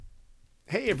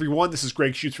Hey everyone, this is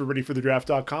Greg Schutz for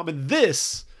ReadyForTheDraft.com, and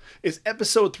this is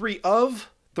episode 3 of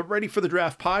the Ready for the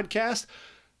Draft podcast.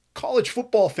 College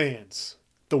football fans,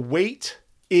 the wait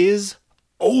is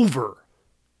over.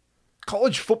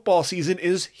 College football season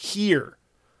is here.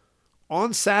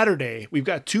 On Saturday, we've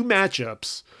got 2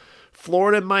 matchups,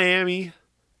 Florida and Miami,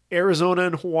 Arizona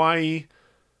and Hawaii,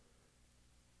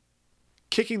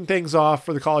 kicking things off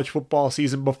for the college football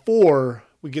season before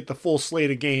we get the full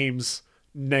slate of games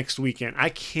next weekend. I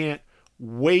can't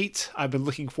wait. I've been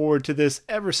looking forward to this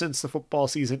ever since the football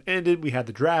season ended. We had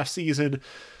the draft season,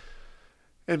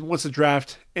 and once the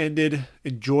draft ended,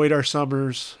 enjoyed our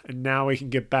summers, and now we can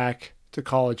get back to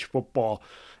college football.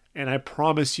 And I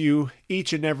promise you,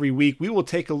 each and every week, we will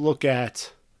take a look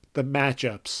at the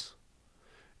matchups,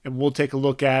 and we'll take a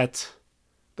look at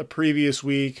the previous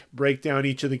week, break down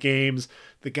each of the games,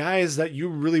 the guys that you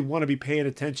really want to be paying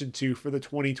attention to for the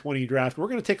 2020 draft. We're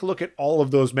going to take a look at all of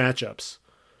those matchups.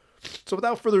 So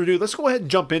without further ado, let's go ahead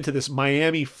and jump into this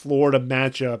Miami-Florida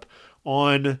matchup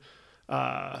on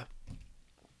August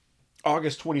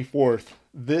 24th,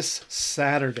 this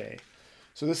Saturday.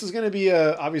 So this is going to be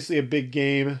obviously a big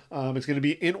game. It's going to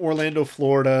be in Orlando,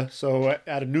 Florida, so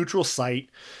at a neutral site.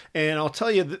 And I'll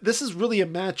tell you, this is really a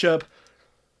matchup,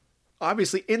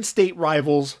 obviously in-state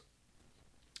rivals.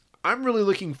 I'm really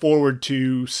looking forward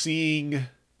to seeing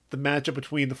the matchup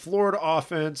between the Florida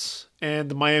offense and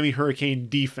the Miami Hurricane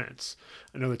defense.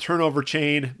 I know the turnover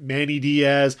chain, Manny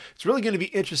Diaz. It's really going to be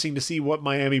interesting to see what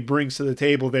Miami brings to the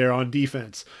table there on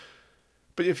defense.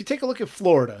 But if you take a look at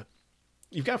Florida,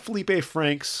 you've got Felipe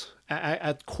Franks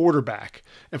at quarterback.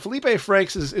 And Felipe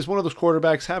Franks is one of those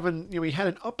quarterbacks he had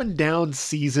an up and down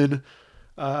season,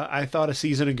 I thought a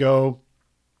season ago.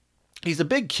 He's a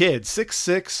big kid,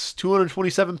 6'6",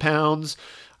 227 pounds.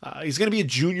 He's going to be a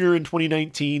junior in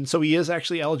 2019, so he is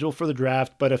actually eligible for the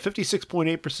draft, but a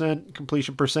 56.8%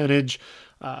 completion percentage.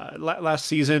 Last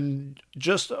season,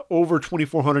 just over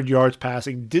 2,400 yards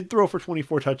passing. Did throw for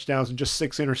 24 touchdowns and just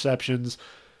 6 interceptions.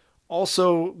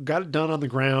 Also got it done on the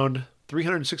ground,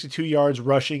 362 yards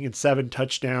rushing and 7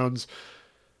 touchdowns.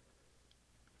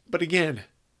 But again,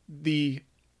 the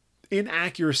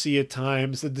inaccuracy at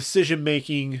times, the decision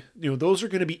making, those are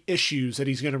going to be issues that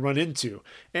he's going to run into.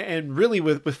 And really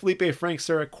with Felipe Franks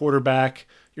there at quarterback,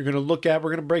 we're going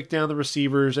to break down the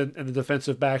receivers and the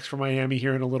defensive backs for Miami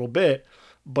here in a little bit,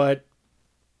 but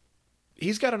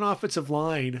he's got an offensive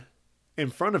line in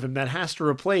front of him that has to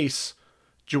replace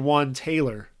Jawan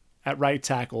Taylor at right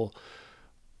tackle,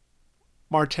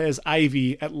 Martez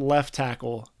Ivey at left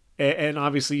tackle, and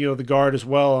obviously, the guard as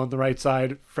well on the right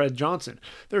side, Fred Johnson.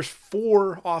 There's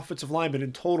 4 offensive linemen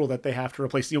in total that they have to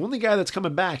replace. The only guy that's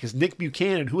coming back is Nick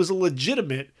Buchanan, who is a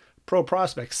legitimate pro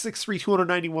prospect, 6'3",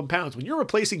 291 pounds. When you're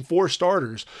replacing 4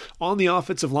 starters on the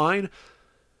offensive line,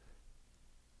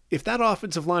 if that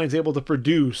offensive line is able to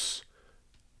produce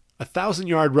a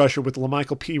 1,000-yard rusher with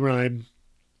LaMichael Pirine,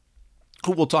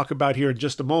 who we'll talk about here in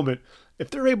just a moment,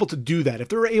 if they're able to do that, if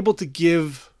they're able to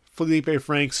give Felipe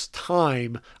Franks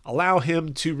time, allow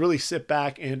him to really sit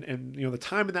back and the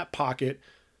time in that pocket,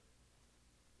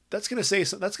 that's going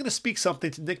to speak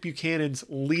something to Nick Buchanan's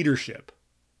leadership.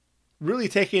 Really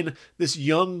taking this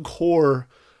young core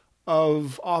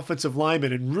of offensive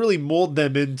linemen and really mold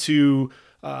them into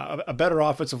a better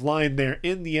offensive line there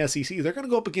in the SEC. They're going to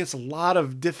go up against a lot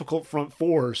of difficult front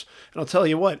fours. And I'll tell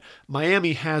you what,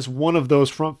 Miami has one of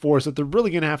those front fours that they're really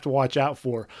going to have to watch out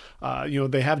for.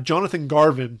 They have Jonathan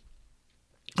Garvin,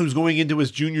 who's going into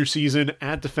his junior season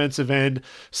at defensive end,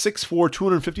 6'4",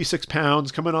 256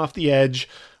 pounds, coming off the edge.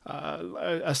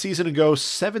 A season ago,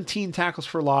 17 tackles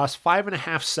for loss,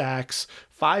 5.5 sacks,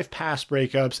 5 pass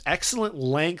breakups, excellent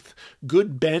length,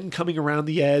 good bend coming around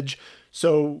the edge.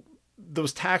 So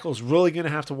those tackles really going to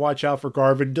have to watch out for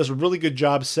Garvin. Does a really good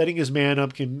job setting his man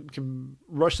up, can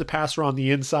rush the passer on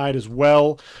the inside as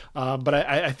well. But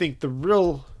I think the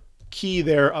real key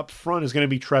there up front is going to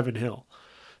be Trevin Hill.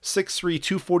 6'3",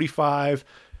 245,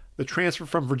 the transfer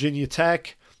from Virginia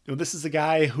Tech. This is a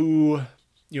guy who,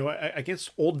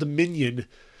 against Old Dominion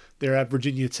there at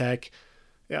Virginia Tech,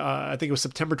 I think it was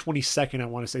September 22nd, I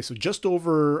want to say. So just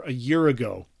over a year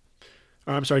ago.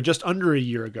 Just under a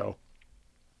year ago.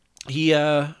 He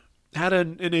had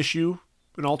an issue,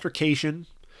 an altercation,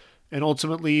 and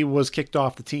ultimately was kicked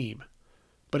off the team.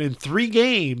 But in 3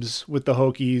 games with the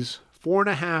Hokies,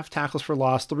 4.5 tackles for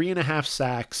loss, 3.5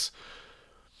 sacks,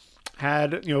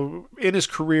 had, in his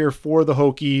career for the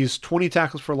Hokies, 20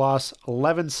 tackles for loss,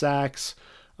 11 sacks,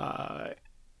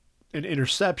 an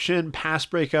interception, pass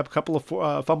breakup, a couple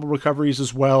of fumble recoveries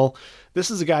as well.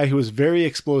 This is a guy who is very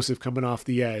explosive coming off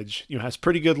the edge. Has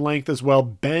pretty good length as well,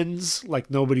 bends like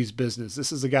nobody's business.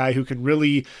 This is a guy who can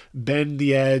really bend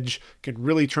the edge, can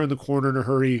really turn the corner in a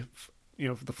hurry.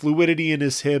 The fluidity in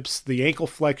his hips, the ankle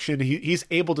flexion, he's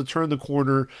able to turn the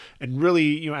corner and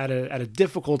really, at a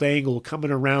difficult angle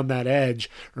coming around that edge.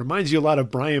 Reminds you a lot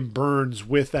of Brian Burns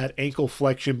with that ankle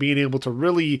flexion, being able to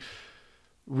really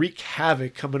wreak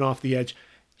havoc coming off the edge.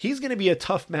 He's going to be a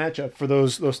tough matchup for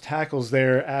those tackles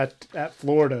there at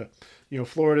Florida.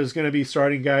 Florida is going to be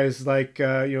starting guys like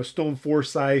Stone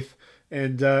Forsythe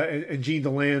and Gene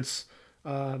DeLance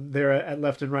there at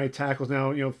left and right tackles.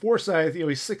 Now Forsythe,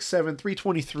 he's 6'7",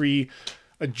 323,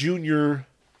 a junior,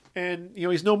 and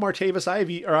he's no Martez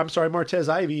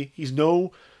Ivy. He's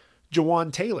no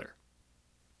Jawan Taylor.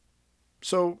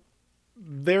 So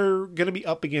they're going to be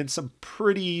up against some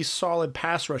pretty solid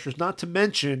pass rushers. Not to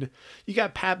mention, you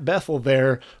got Pat Bethel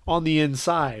there on the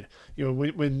inside.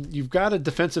 When you've got a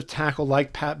defensive tackle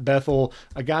like Pat Bethel,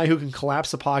 a guy who can collapse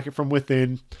the pocket from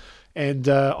within, and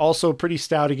also pretty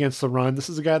stout against the run. This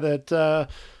is a guy that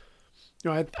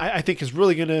I think is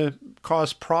really going to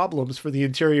cause problems for the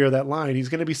interior of that line. He's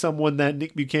going to be someone that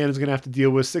Nick Buchanan is going to have to deal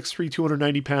with. 6'3",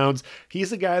 290 pounds.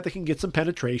 He's a guy that can get some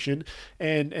penetration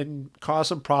and cause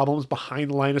some problems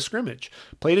behind the line of scrimmage.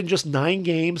 Played in just 9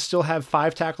 games, still have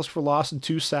 5 tackles for loss and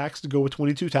 2 sacks to go with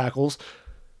 22 tackles.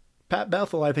 Pat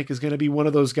Bethel, I think, is going to be one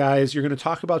of those guys. You're going to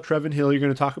talk about Trevin Hill. You're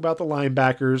going to talk about the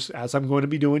linebackers, as I'm going to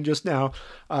be doing just now.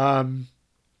 But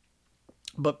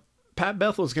Pat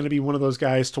Bethel is going to be one of those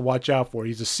guys to watch out for.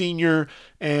 He's a senior,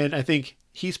 and I think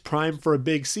he's primed for a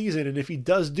big season. And if he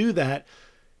does do that,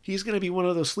 he's going to be one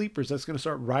of those sleepers that's going to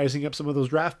start rising up some of those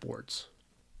draft boards.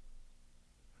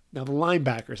 Now, the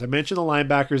linebackers. I mentioned the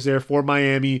linebackers there for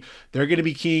Miami. They're going to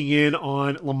be keying in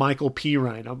on Lamichael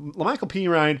Pirine. Now, Lamichael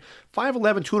Pirine,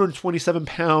 5'11",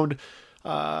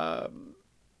 227-pound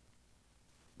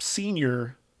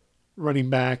senior running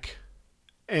back.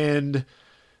 And,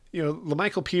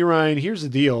 Lamichael Pirine, here's the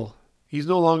deal. He's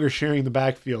no longer sharing the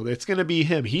backfield. It's going to be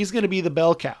him. He's going to be the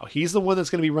bell cow. He's the one that's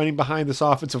going to be running behind this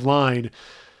offensive line.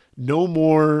 No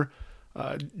more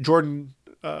Jordan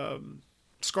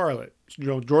Scarlett.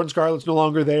 Jordan Scarlett's no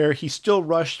longer there. He still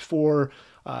rushed for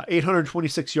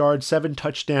 826 yards, 7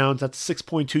 touchdowns. That's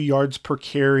 6.2 yards per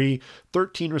carry,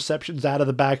 13 receptions out of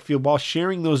the backfield while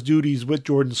sharing those duties with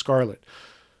Jordan Scarlett.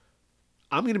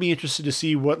 I'm going to be interested to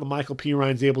see what Lamichael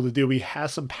Pirine's able to do. He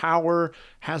has some power,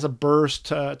 has a burst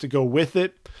to go with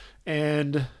it,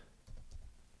 and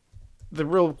the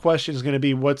real question is going to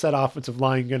be, what's that offensive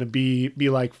line going to be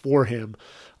like for him?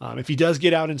 If he does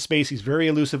get out in space, he's very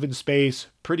elusive in space,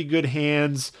 pretty good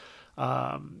hands,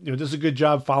 does a good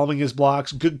job following his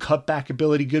blocks, good cutback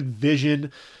ability, good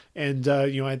vision. And,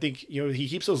 I think, he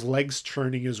keeps those legs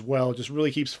churning as well, just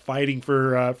really keeps fighting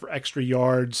for extra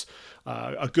yards,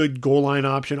 a good goal line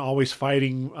option, always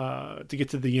fighting to get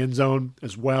to the end zone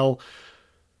as well.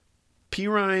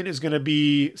 Pirine is going to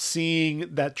be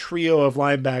seeing that trio of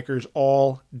linebackers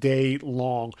all day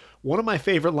long. One of my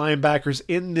favorite linebackers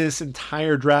in this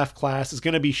entire draft class is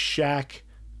going to be Shaq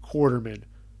Quarterman.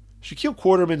 Shaquille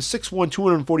Quarterman, 6'1",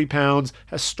 240 pounds,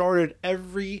 has started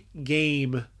every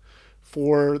game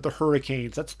for the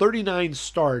Hurricanes. That's 39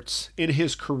 starts in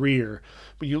his career.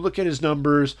 When you look at his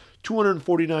numbers,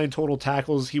 249 total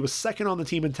tackles. He was second on the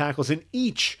team in tackles in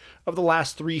each of the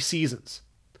last 3 seasons.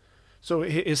 So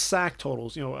his sack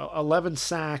totals, 11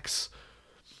 sacks,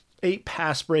 8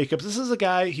 pass breakups. This is a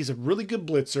guy, he's a really good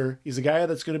blitzer. He's a guy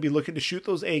that's going to be looking to shoot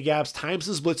those A-gaps, times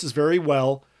his blitzes very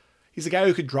well. He's a guy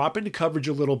who could drop into coverage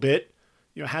a little bit,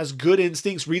 has good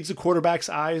instincts, reads the quarterback's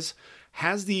eyes,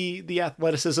 has the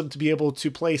athleticism to be able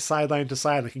to play sideline to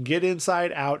sideline, can get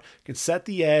inside out, can set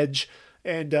the edge,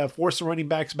 and force the running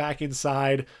backs back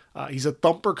inside. He's a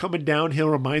thumper coming downhill,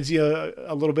 reminds you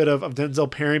a little bit of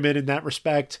Denzel Perryman in that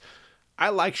respect. I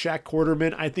like Shaq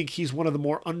Quarterman. I think he's one of the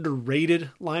more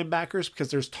underrated linebackers because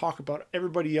there's talk about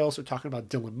everybody else. They're talking about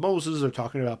Dylan Moses. They're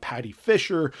talking about Patty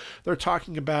Fisher. They're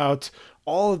talking about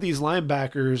all of these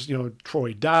linebackers,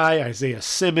 Troy Dye, Isaiah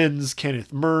Simmons,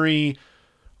 Kenneth Murray.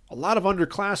 A lot of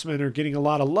underclassmen are getting a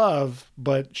lot of love,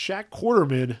 but Shaq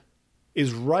Quarterman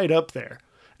is right up there.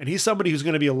 And he's somebody who's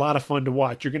going to be a lot of fun to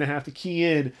watch. You're going to have to key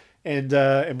in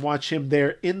and watch him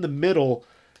there in the middle.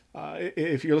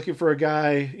 If you're looking for a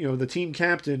guy, the team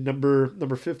captain, number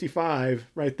 55,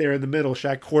 right there in the middle,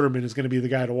 Shaq Quarterman is going to be the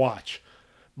guy to watch.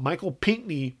 Michael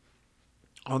Pinckney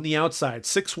on the outside,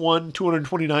 6'1",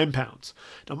 229 pounds.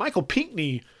 Now, Michael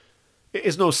Pinckney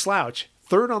is no slouch.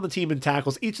 third on the team in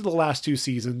tackles each of the last 2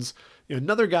 seasons.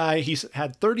 Another guy, he's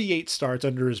had 38 starts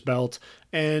under his belt,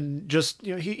 and just,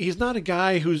 he's not a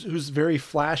guy who's very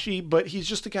flashy, but he's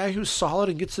just a guy who's solid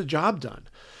and gets the job done.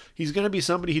 He's going to be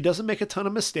somebody, he doesn't make a ton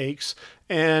of mistakes,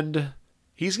 and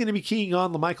he's going to be keying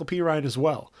on La'Mical Perine as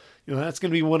well. That's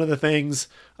going to be one of the things,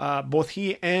 both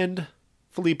he and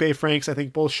Felipe Franks, I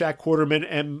think both Shaq Quarterman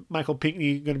and Michael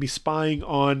Pinckney going to be spying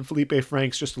on Felipe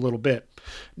Franks just a little bit.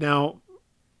 Now,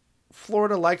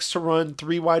 Florida likes to run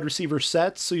 3 wide receiver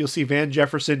sets, so you'll see Van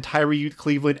Jefferson, Tyree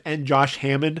Cleveland, and Josh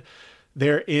Hammond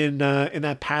there in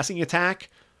that passing attack.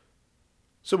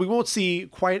 So we won't see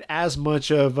quite as much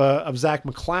of Zach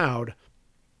McCloud,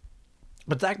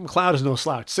 but Zach McCloud is no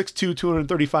slouch. 6'2",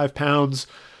 235 pounds.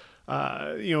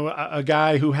 A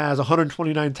guy who has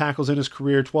 129 tackles in his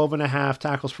career, 12.5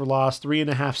 tackles for loss,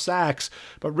 3.5 sacks.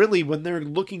 But really, when they're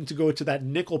looking to go to that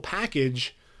nickel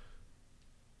package,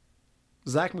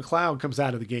 Zach McCloud comes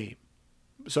out of the game.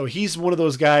 So he's one of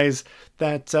those guys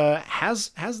that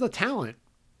has the talent.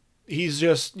 He's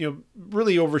just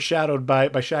really overshadowed by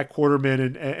Shaq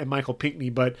Quarterman and Michael Pinckney.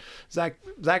 But Zach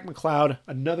McCloud,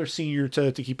 another senior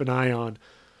to keep an eye on.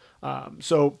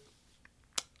 So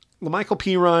La'Mical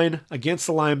Perine against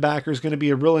the linebacker is going to be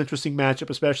a real interesting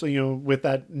matchup, especially with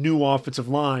that new offensive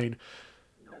line.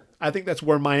 I think that's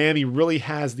where Miami really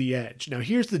has the edge. Now,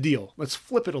 here's the deal. Let's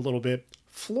flip it a little bit.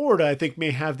 Florida, I think,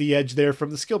 may have the edge there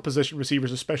from the skill position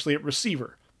receivers, especially at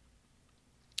receiver.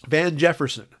 Van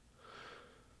Jefferson,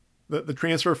 the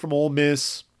transfer from Ole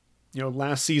Miss,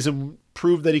 last season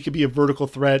proved that he could be a vertical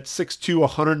threat. 6'2",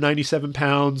 197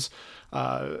 pounds.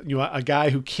 A guy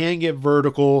who can get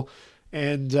vertical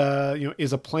and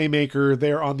is a playmaker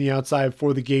there on the outside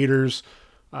for the Gators.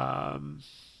 Trying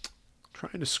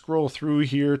to scroll through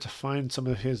here to find some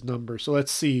of his numbers. So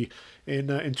let's see.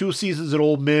 In 2 seasons at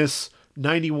Ole Miss,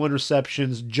 91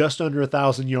 receptions, just under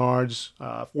 1,000 yards,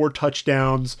 4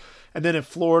 touchdowns. And then at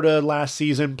Florida last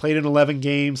season, played in 11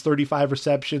 games, 35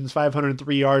 receptions,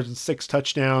 503 yards, and 6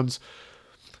 touchdowns.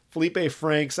 Felipe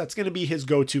Franks, that's going to be his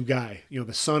go-to guy.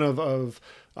 The son of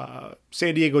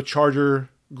San Diego Charger,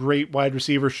 great wide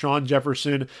receiver, Sean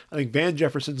Jefferson. I think Van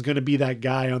Jefferson's going to be that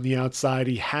guy on the outside.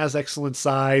 He has excellent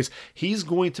size. He's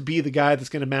going to be the guy that's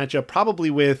going to match up probably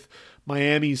with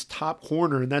Miami's top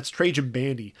corner, and that's Trajan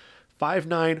Bandy.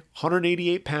 5'9",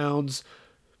 188 pounds,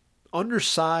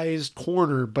 undersized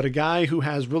corner, but a guy who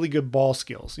has really good ball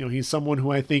skills. He's someone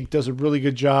who I think does a really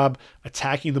good job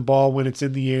attacking the ball when it's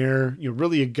in the air.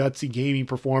 Really a gutsy, gaming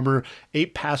performer.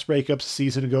 8 pass breakups a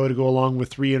season ago to go along with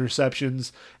 3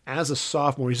 interceptions as a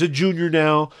sophomore. He's a junior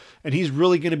now, and he's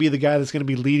really going to be the guy that's going to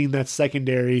be leading that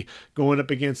secondary going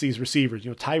up against these receivers.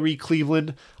 Tyree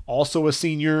Cleveland, also a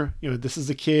senior. This is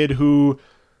a kid who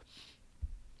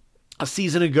a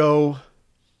season ago,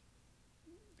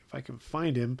 if I can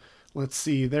find him, let's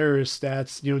see, there are his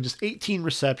stats, just 18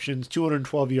 receptions,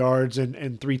 212 yards,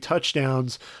 and 3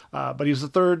 touchdowns. But he was the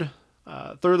third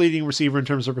leading receiver in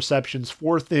terms of receptions,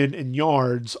 4th in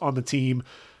yards on the team.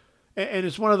 And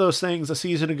it's one of those things, a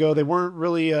season ago, they weren't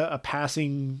really a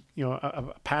passing,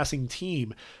 a passing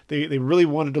team. They really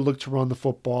wanted to look to run the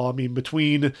football. I mean,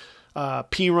 between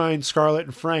Perine, Scarlett,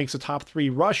 and Franks, the top 3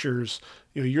 rushers,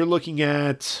 you're looking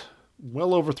at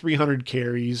well over 300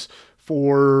 carries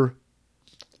for,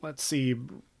 let's see,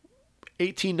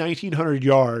 1,900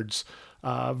 yards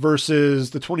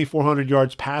versus the 2,400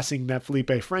 yards passing that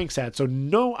Felipe Franks had. So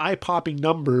no eye-popping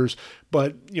numbers,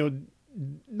 but,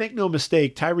 make no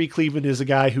mistake, Tyree Cleveland is a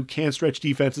guy who can stretch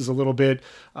defenses a little bit.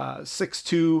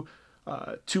 6'2",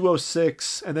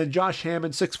 206, and then Josh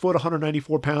Hammond, 6 foot,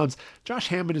 194 pounds. Josh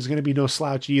Hammond is going to be no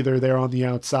slouch either there on the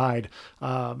outside.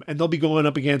 And they'll be going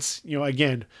up against,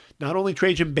 again, not only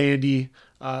Trajan Bandy,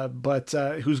 but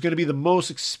who's going to be the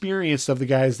most experienced of the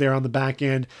guys there on the back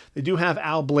end. They do have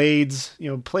Al Blades,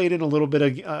 played in a little bit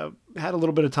of, had a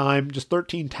little bit of time, just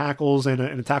 13 tackles and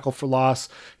a tackle for loss.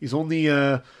 He's only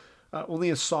a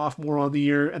sophomore on the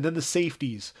year. And then the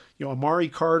safeties, Amari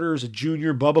Carter is a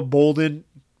junior, Bubba Bolden,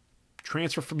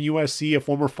 transfer from USC, a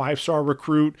former 5-star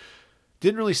recruit.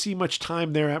 Didn't really see much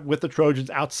time there with the Trojans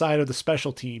outside of the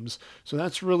special teams. So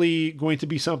that's really going to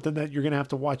be something that you're going to have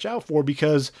to watch out for,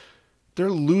 because they're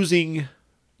losing,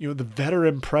 the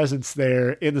veteran presence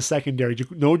there in the secondary.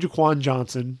 No Jaquan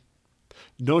Johnson,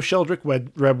 no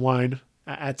Sheldrick Redwine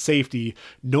at safety,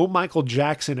 no Michael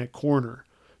Jackson at corner.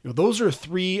 Those are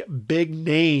 3 big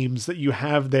names that you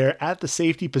have there at the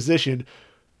safety position,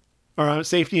 or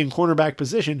safety and cornerback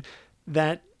position,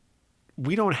 that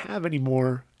we don't have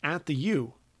anymore at the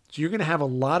U. So you're going to have a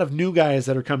lot of new guys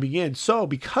that are coming in. So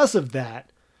because of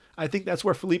that, I think that's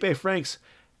where Felipe Franks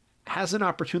has an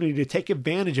opportunity to take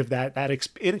advantage of that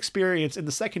inexperience in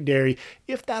the secondary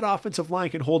if that offensive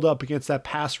line can hold up against that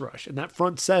pass rush. And that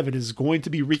front seven is going to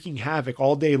be wreaking havoc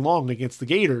all day long against the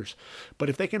Gators. But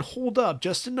if they can hold up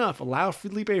just enough, allow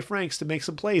Felipe Franks to make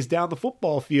some plays down the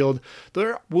football field,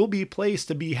 there will be plays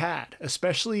to be had,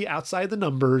 especially outside the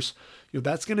numbers.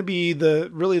 That's going to be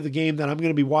really the game that I'm going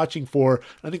to be watching for.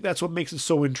 I think that's what makes it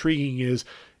so intriguing is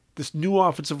this new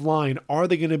offensive line. Are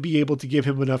they going to be able to give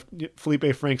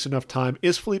Felipe Franks enough time?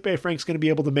 Is Felipe Franks going to be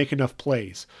able to make enough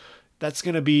plays? That's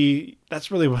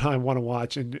really what I want to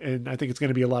watch, and I think it's going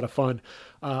to be a lot of fun.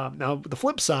 Now, the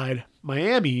flip side,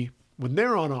 Miami, when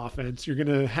they're on offense, you're going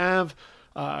to have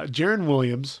Jarren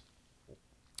Williams.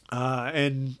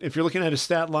 And if you're looking at his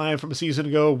stat line from a season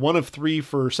ago, 1 of 3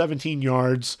 for 17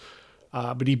 yards.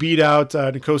 But he beat out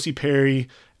N'Kosi Perry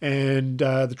and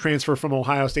the transfer from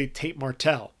Ohio State, Tate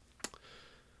Martell.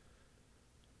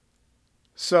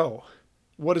 So,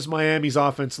 what does Miami's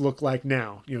offense look like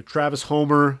now? Travis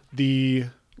Homer, the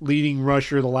leading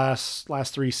rusher the last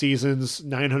 3 seasons,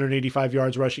 985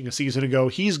 yards rushing a season ago,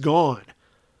 he's gone.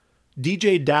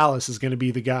 DJ Dallas is going to be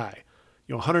the guy.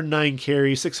 109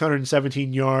 carries,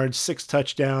 617 yards, 6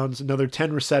 touchdowns, another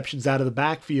 10 receptions out of the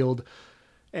backfield.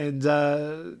 And,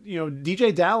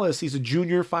 DJ Dallas, he's a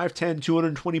junior, 5'10",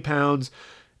 220 pounds.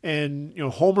 And,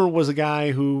 Homer was a guy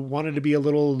who wanted to be a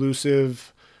little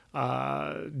elusive.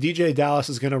 DJ Dallas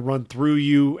is going to run through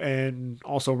you and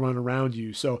also run around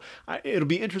you. So it'll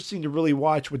be interesting to really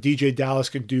watch what DJ Dallas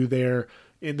can do there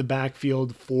in the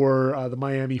backfield for the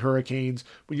Miami Hurricanes.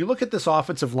 When you look at this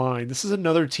offensive line, this is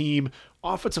another team,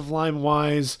 offensive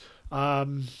line-wise,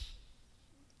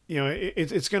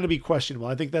 it's going to be questionable.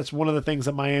 I think that's one of the things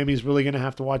that Miami is really going to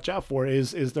have to watch out for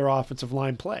is their offensive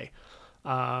line play.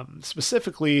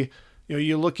 Specifically,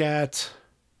 you look at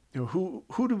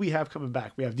who do we have coming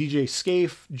back? We have DJ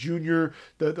Scaife Jr.,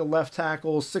 the left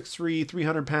tackle, 6'3",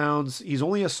 300 pounds. He's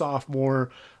only a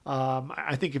sophomore.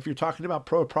 I think if you're talking about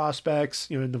pro prospects,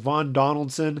 Devon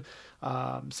Donaldson,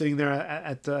 sitting there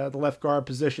at the left guard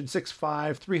position,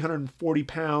 6'5", 340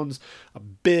 pounds, a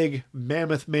big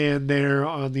mammoth man there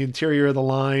on the interior of the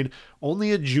line,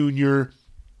 only a junior,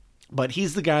 but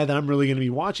he's the guy that I'm really going to be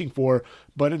watching for.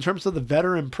 But in terms of the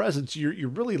veteran presence, you're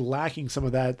really lacking some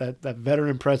of that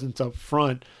veteran presence up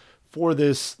front for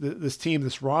this team,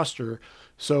 this roster.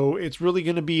 So it's really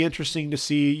going to be interesting to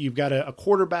see. You've got a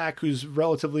quarterback who's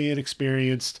relatively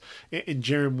inexperienced in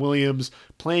Jarren Williams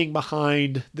playing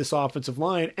behind this offensive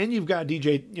line. And you've got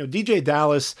DJ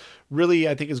Dallas really,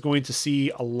 I think, is going to see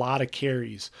a lot of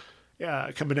carries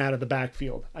coming out of the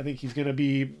backfield. I think he's going to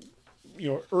be,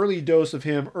 early dose of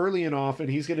him early and often.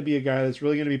 He's going to be a guy that's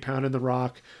really going to be pounding the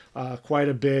rock quite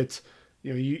a bit.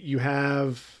 You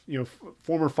have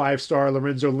former 5-star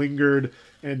Lorenzo Lingard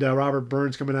and Robert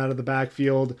Burns coming out of the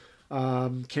backfield.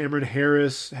 Cameron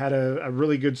Harris had a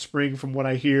really good spring from what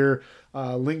I hear.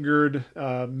 Lingard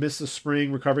missed the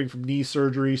spring recovering from knee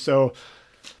surgery. So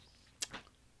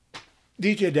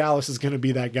DJ Dallas is going to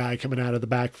be that guy coming out of the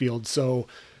backfield. So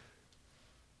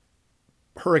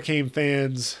Hurricane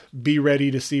fans, be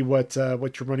ready to see what your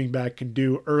running back can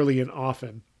do early and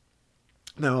often.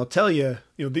 Now, I'll tell you,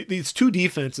 these two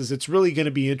defenses, it's really going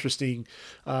to be interesting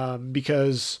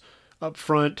because up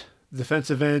front,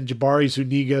 defensive end, Jabari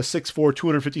Zuniga, 6'4",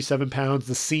 257 pounds,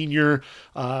 the senior,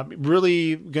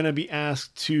 really going to be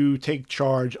asked to take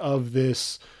charge of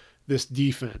this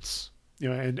defense.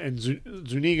 And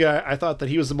Zuniga, I thought that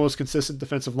he was the most consistent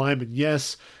defensive lineman.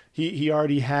 Yes, he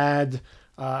already had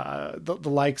the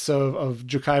likes of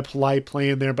Ja'Kai Polite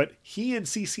playing there, but he and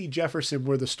CeCe Jefferson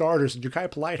were the starters, and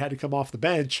Ja'Kai Polite had to come off the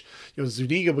bench.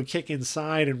 Zuniga would kick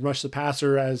inside and rush the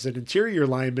passer as an interior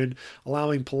lineman,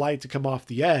 allowing Polite to come off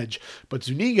the edge. But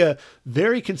Zuniga,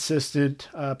 very consistent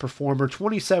performer,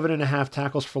 27.5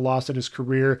 tackles for loss in his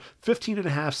career,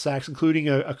 15.5 sacks, including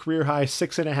a career high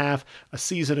 6.5 a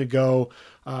season ago.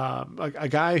 A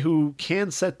guy who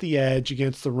can set the edge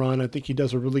against the run. I think he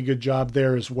does a really good job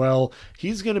there as well.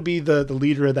 He's going to be the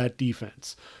leader of that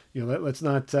defense. Let's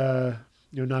not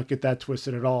not get that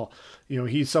twisted at all.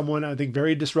 He's someone I think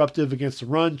very disruptive against the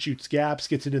run, shoots gaps,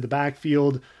 gets into the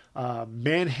backfield,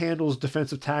 manhandles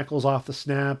defensive tackles off the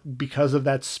snap because of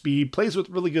that speed, plays with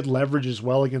really good leverage as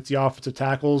well against the offensive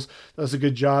tackles, does a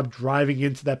good job driving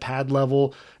into that pad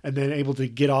level and then able to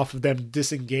get off of them,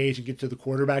 disengage and get to the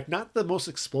quarterback. Not the most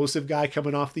explosive guy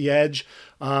coming off the edge,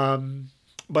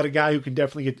 but a guy who can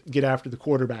definitely get after the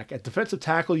quarterback. At defensive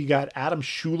tackle, you got Adam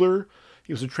Schuler.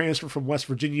 He was a transfer from West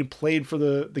Virginia, played for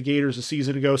the Gators a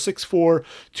season ago. 6'4",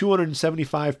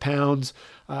 275 pounds.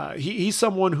 He's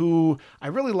someone who I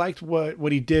really liked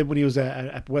what he did when he was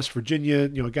at West Virginia.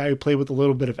 A guy who played with a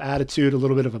little bit of attitude, a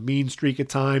little bit of a mean streak at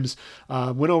times.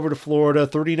 Went over to Florida,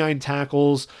 39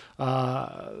 tackles,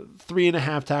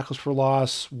 3.5 tackles for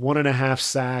loss, 1.5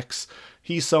 sacks.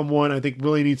 He's someone I think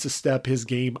really needs to step his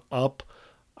game up.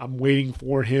 I'm waiting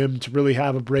for him to really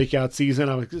have a breakout season.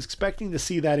 I'm expecting to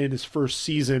see that in his first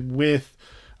season with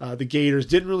the Gators.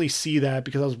 Didn't really see that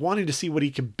because I was wanting to see what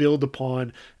he can build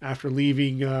upon after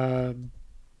leaving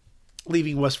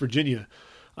West Virginia.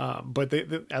 But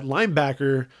at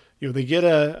linebacker, they get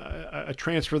a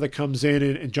transfer that comes in,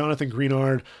 and Jonathan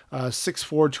Greenard,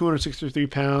 6'4", 263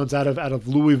 pounds, out of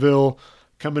Louisville,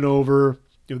 coming over.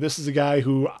 This is a guy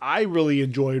who I really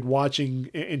enjoyed watching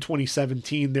in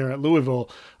 2017 there at Louisville.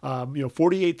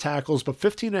 48 tackles, but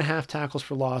 15.5 tackles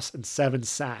for loss and 7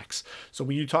 sacks. So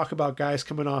when you talk about guys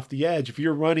coming off the edge, if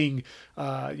you're running,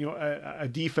 a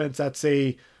defense that's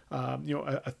a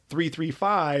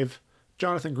 3-3-5,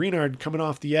 Jonathan Greenard coming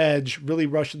off the edge, really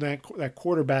rushing that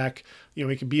quarterback.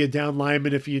 He can be a down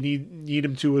lineman if you need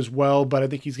him to as well, but I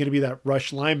think he's going to be that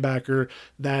rush linebacker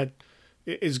that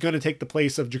is going to take the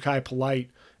place of Jachai Polite.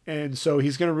 And so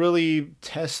he's going to really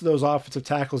test those offensive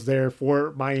tackles there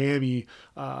for Miami,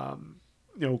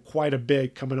 quite a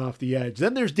bit coming off the edge.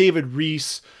 Then there's David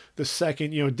Reese, the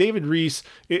second. David Reese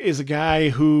is a guy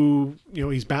who,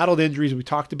 he's battled injuries. We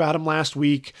talked about him last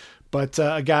week. But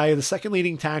a guy, the second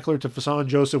leading tackler to Fasan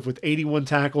Joseph with 81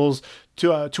 tackles,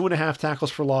 2.5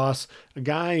 tackles for loss. A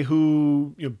guy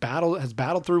who has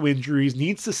battled through injuries,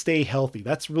 needs to stay healthy.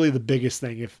 That's really the biggest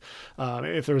thing. If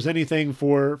there was anything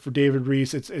for David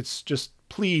Reese, it's just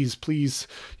please,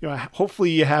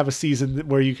 hopefully you have a season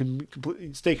where you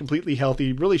can stay completely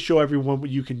healthy, really show everyone what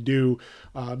you can do,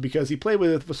 because he played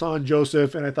with Fasan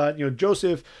Joseph, and I thought,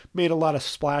 Joseph made a lot of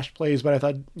splash plays, but I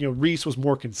thought, Reese was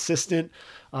more consistent.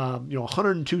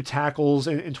 102 tackles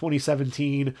in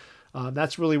 2017.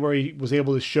 That's really where he was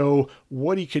able to show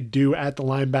what he could do at the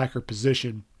linebacker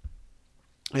position.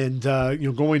 And,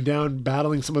 going down,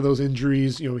 battling some of those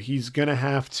injuries, he's going to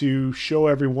have to show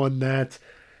everyone that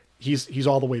he's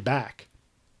all the way back.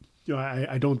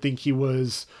 I don't think he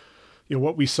was,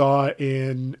 what we saw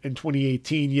in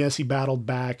 2018. Yes, he battled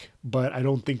back, but I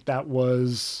don't think that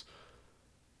was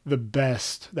the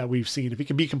best that we've seen. If he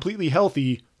can be completely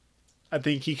healthy, I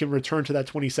think he can return to that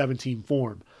 2017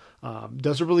 form.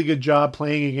 Does a really good job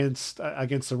playing against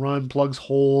the run, plugs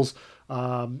holes,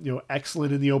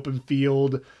 excellent in the open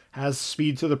field, has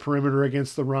speed to the perimeter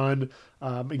against the run.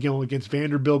 Against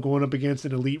Vanderbilt, going up against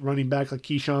an elite running back like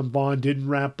Keyshawn Vaughn, didn't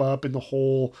wrap up in the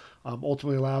hole,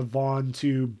 ultimately allowed Vaughn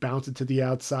to bounce it to the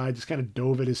outside, just kind of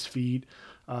dove at his feet.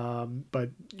 But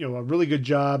a really good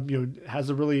job, has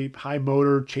a really high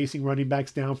motor, chasing running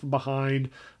backs down from behind,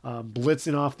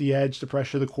 blitzing off the edge to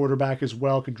pressure the quarterback as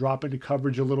well, can drop into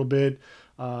coverage a little bit.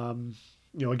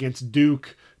 Against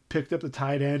Duke, picked up the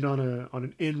tight end on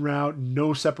an in route,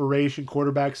 no separation.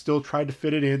 Quarterback still tried to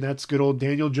fit it in. That's good old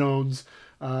Daniel Jones.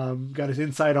 Got his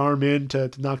inside arm in to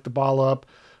knock the ball up.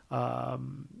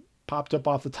 Popped up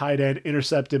off the tight end,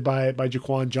 intercepted by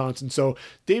Jaquan Johnson. So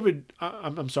David,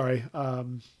 I'm sorry,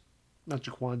 not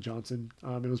Jaquan Johnson.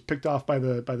 It was picked off by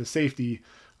the safety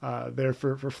there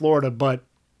for Florida. But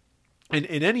in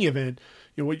any event,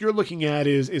 what you're looking at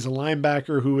is a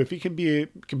linebacker who, if he can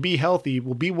be healthy,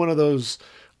 will be one of those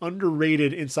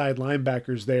underrated inside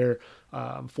linebackers there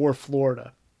for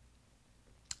Florida.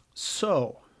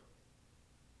 So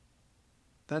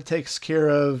that takes care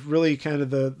of really kind of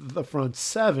the front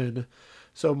seven.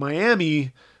 So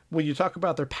Miami, when you talk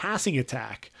about their passing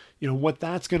attack, what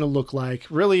that's going to look like,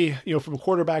 really, from a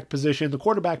quarterback position, the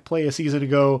quarterback play a season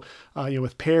ago,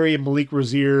 with Perry and Malik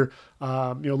Rozier,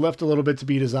 left a little bit to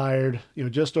be desired,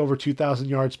 just over 2,000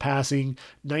 yards passing,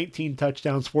 19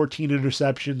 touchdowns, 14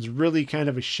 interceptions, really kind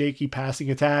of a shaky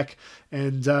passing attack.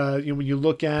 And, when you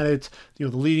look at it, the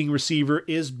leading receiver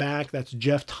is back. That's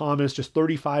Jeff Thomas, just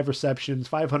 35 receptions,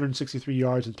 563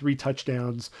 yards and 3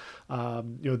 touchdowns.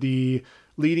 The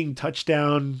leading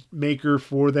touchdown maker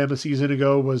for them a season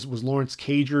ago was Lawrence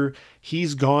Cager.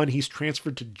 He's gone. He's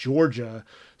transferred to Georgia.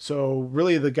 So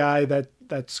really the guy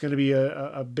that's going to be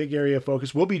a big area of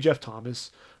focus will be Jeff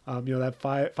Thomas. That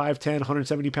 5'10",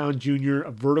 170-pound junior,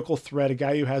 a vertical threat, a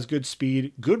guy who has good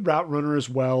speed, good route runner as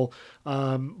well.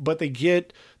 But they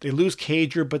get They lose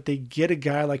Cager, but they get a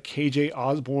guy like KJ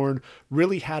Osborne.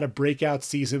 Really had a breakout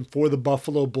season for the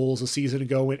Buffalo Bulls a season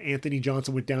ago when Anthony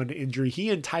Johnson went down to injury. He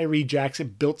and Tyree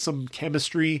Jackson built some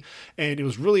chemistry, and it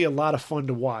was really a lot of fun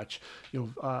to watch.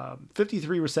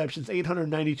 53 receptions,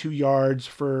 892 yards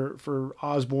for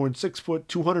Osborne, 6 foot,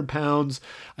 200 pounds,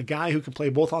 a guy who can play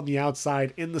both on the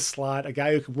outside, in the slot, a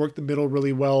guy who can work the middle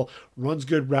really well, runs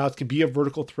good routes, can be a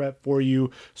vertical threat for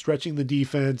you, stretching the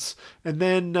defense. And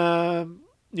then,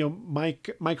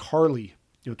 Mike Harley,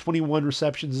 21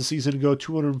 receptions a season ago,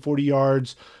 240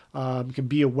 yards, can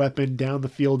be a weapon down the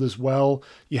field as well.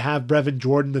 You have Brevin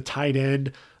Jordan, the tight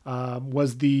end,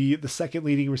 was the second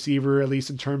leading receiver, at least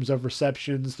in terms of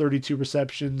receptions, 32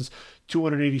 receptions,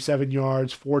 287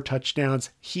 yards, 4 touchdowns.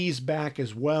 He's back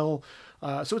as well.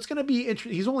 So it's going to be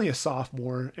interesting. He's only a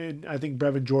sophomore, and I think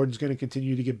Brevin Jordan's going to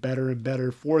continue to get better and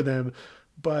better for them.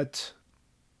 But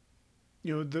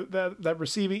that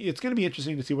receiving, it's going to be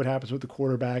interesting to see what happens with the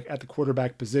quarterback at the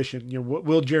quarterback position.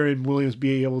 Will Jaron Williams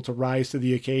be able to rise to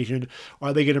the occasion?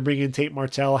 Are they going to bring in Tate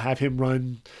Martell, have him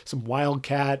run some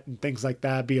wildcat and things like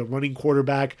that, be a running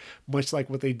quarterback, much like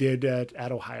what they did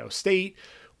at Ohio State?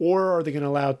 Or are they going to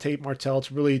allow Tate Martell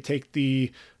to really take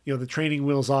the training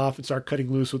wheels off and start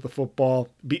cutting loose with the football?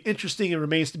 Be interesting. It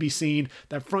remains to be seen.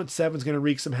 That front seven is going to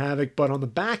wreak some havoc, but on the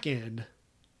back end,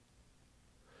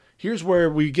 here's where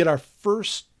we get our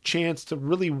first chance to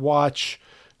really watch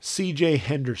C.J.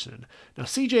 Henderson. Now,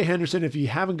 C.J. Henderson, if you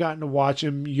haven't gotten to watch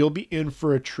him, you'll be in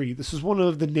for a treat. This is one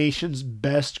of the nation's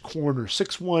best corners.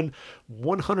 6'1",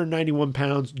 191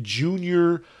 pounds,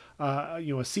 junior.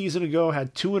 A season ago,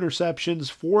 had 2 interceptions,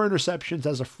 4 interceptions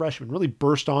as a freshman, really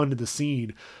burst onto the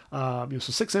scene. So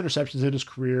 6 interceptions in his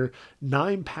career,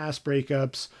 9 pass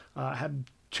breakups, had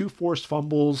 2 forced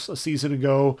fumbles a season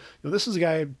ago. This is a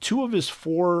guy, 2 of his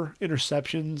 4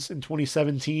 interceptions in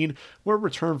 2017 were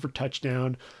returned for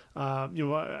touchdown.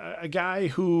 A guy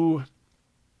who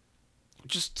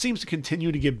just seems to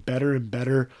continue to get better and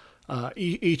better.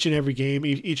 Each and every game,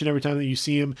 each and every time that you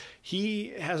see him,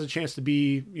 he has a chance to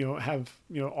be, have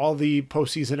all the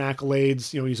postseason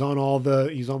accolades. He's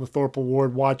on the Thorpe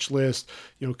Award watch list.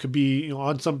 Could be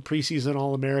on some preseason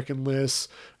All-American lists.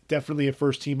 Definitely a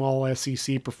first-team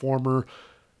All-SEC performer.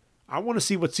 I want to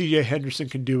see what C.J. Henderson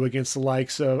can do against the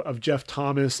likes of Jeff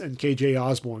Thomas and K.J.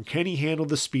 Osborne. Can he handle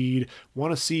the speed?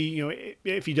 Want to see,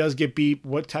 if he does get beat,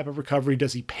 what type of recovery?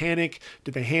 Does he panic?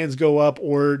 Do the hands go up,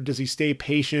 or does he stay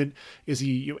patient? Is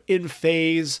he in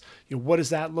phase? What does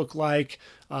that look like?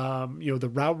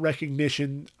 The route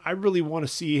recognition. I really want to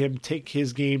see him take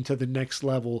his game to the next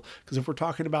level, because if we're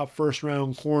talking about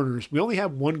first-round corners, we only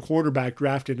have one quarterback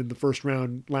drafted in the first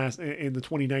round in the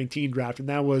 2019 draft, and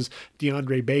that was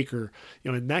DeAndre Baker.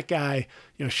 And that guy,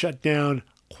 shut down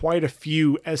quite a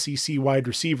few SEC wide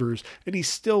receivers, and he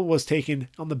still was taken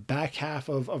on the back half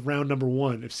of round number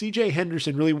 1. If C.J.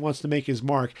 Henderson really wants to make his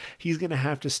mark, he's going to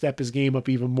have to step his game up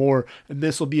even more, and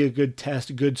this will be a good test,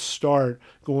 a good start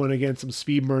going against some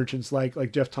speed merchants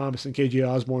like Jeff Thomas and K.J.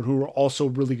 Osborne, who are also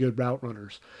really good route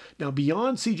runners. Now,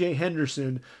 beyond C.J.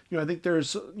 Henderson, I think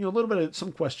there's a little bit of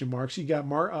some question marks. You got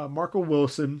Marco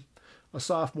Wilson, a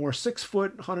sophomore, 6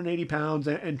 foot, 180 pounds,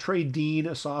 and Trey Dean,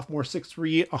 a sophomore,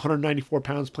 6'3", 194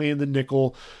 pounds, playing the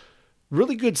nickel.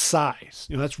 Really good size.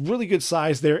 That's really good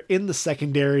size there in the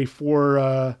secondary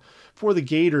for the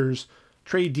Gators.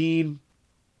 Trey Dean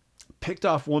picked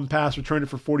off 1 pass, returned it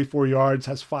for 44 yards,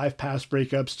 has 5 pass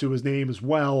breakups to his name as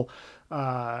well.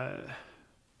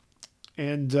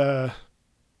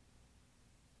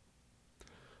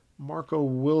 Marco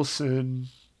Wilson,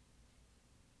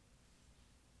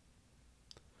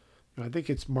 I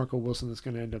think it's Marco Wilson that's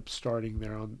going to end up starting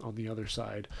there on the other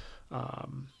side.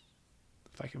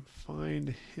 If I can find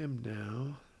him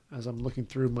now, as I'm looking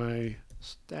through my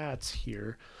stats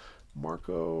here.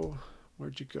 Marco,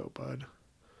 where'd you go, bud?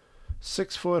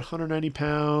 6 foot, 190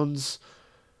 pounds.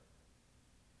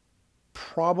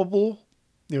 Probable.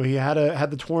 He had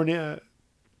the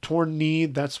torn knee.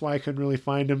 That's why I couldn't really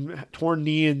find him. Torn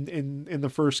knee in the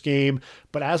first game.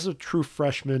 But as a true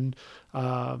freshman,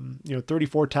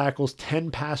 34 tackles,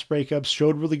 10 pass breakups,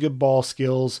 showed really good ball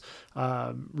skills.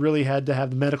 Really had to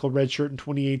have the medical red shirt in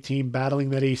 2018,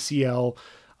 battling that ACL.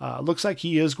 Looks like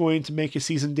he is going to make a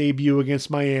season debut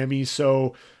against Miami.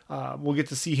 So we'll get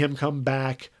to see him come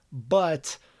back.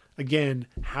 But again,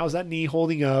 how's that knee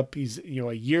holding up? He's,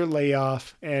 a year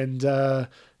layoff, and,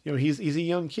 he's a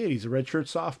young kid. He's a redshirt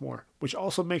sophomore, which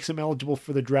also makes him eligible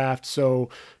for the draft. So,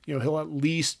 he'll at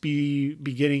least be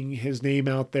getting his name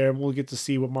out there, and we'll get to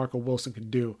see what Marco Wilson can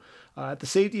do. At the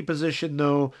safety position,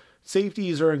 though,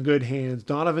 Safeties are in good hands.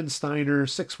 Donovan Steiner,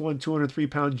 6'1",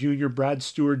 203-pound junior. Brad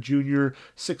Stewart Jr.,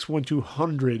 6'1",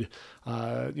 200.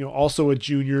 Also a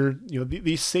junior.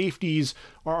 These safeties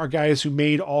are guys who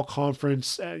made all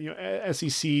conference,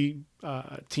 SEC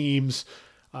teams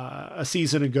a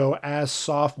season ago as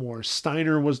sophomores.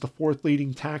 Steiner was the fourth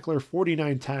leading tackler,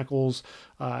 49 tackles,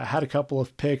 had a couple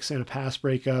of picks and a pass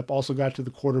breakup, also got to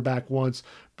the quarterback once.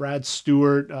 Brad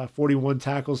Stewart, 41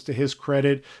 tackles to his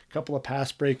credit, a couple of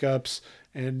pass breakups,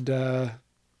 and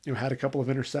had a couple of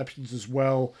interceptions as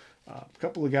well. A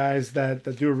couple of guys that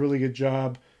do a really good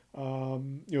job.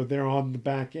 They're on the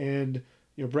back end.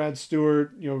 Brad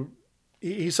Stewart,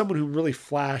 he's someone who really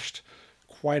flashed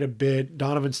quite a bit.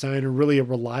 Donovan Steiner, really a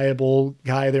reliable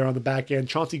guy there on the back end.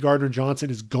 Chauncey Gardner-Johnson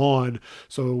is gone,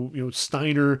 so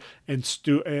Steiner and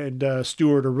Stewart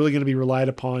are really going to be relied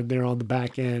upon there on the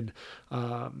back end.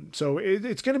 So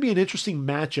it's going to be an interesting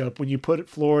matchup when you put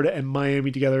Florida and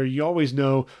Miami together. You always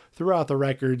know throughout the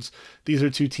records these are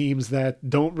two teams that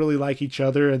don't really like each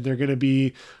other, and they're going to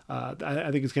be I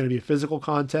think it's going to be a physical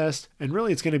contest, and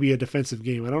really it's going to be a defensive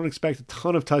game. I don't expect a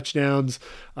ton of touchdowns.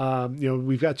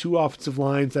 We've got two offensive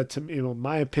lines that, in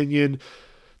my opinion,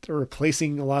 they're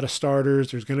replacing a lot of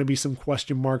starters. There's going to be some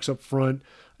question marks up front,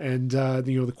 and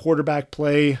the quarterback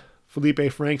play,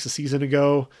 Felipe Franks a season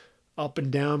ago, up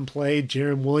and down play.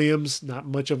 Jaron Williams, not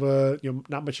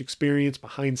much experience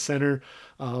behind center.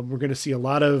 We're going to see a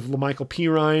lot of LaMichael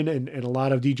Pirine and a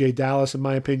lot of DJ Dallas, in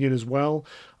my opinion, as well.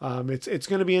 It's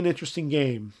going to be an interesting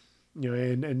game,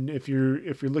 and if you're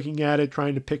looking at it,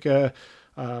 trying to pick a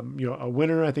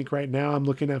winner, I think right now I'm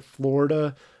looking at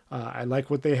Florida. I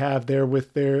like what they have there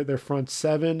with their front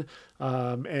seven,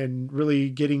 and really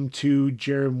getting to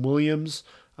Jaron Williams.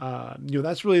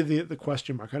 That's really the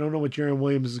question mark. I don't know what Jaron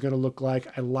Williams is going to look like.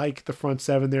 I like the front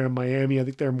seven there in Miami. I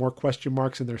think there are more question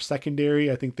marks in their secondary.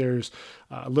 I think there's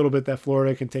a little bit that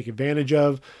Florida can take advantage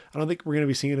of. I don't think we're going to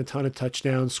be seeing a ton of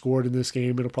touchdowns scored in this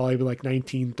game. It'll probably be like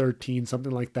 19-13,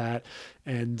 something like that.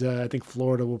 And I think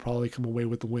Florida will probably come away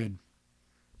with the win.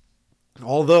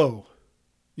 Although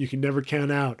you can never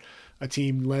count out a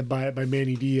team led by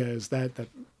Manny Diaz. That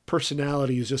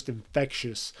personality is just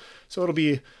infectious. So it'll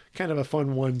be kind of a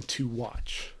fun one to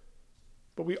watch.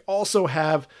 But we also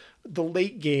have the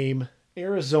late game,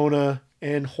 Arizona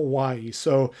and Hawaii.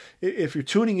 So if you're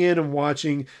tuning in and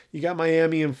watching, you got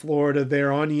Miami and Florida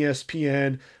there on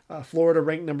ESPN. Florida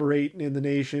ranked number 8 in the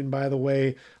nation, by the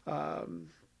way.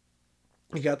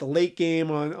 You got the late game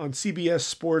on CBS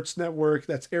Sports Network.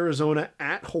 That's Arizona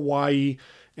at Hawaii.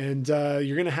 And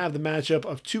you're going to have the matchup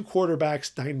of two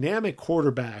quarterbacks, dynamic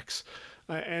quarterbacks.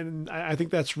 And I think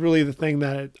that's really the thing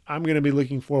that I'm going to be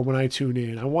looking for when I tune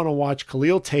in. I want to watch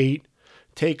Khalil Tate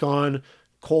take on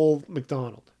Cole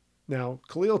McDonald. Now,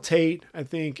 Khalil Tate, I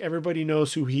think everybody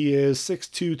knows who he is.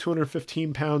 6'2",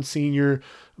 215-pound senior.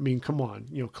 I mean, come on.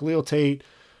 Khalil Tate,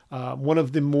 one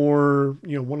of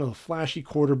the flashy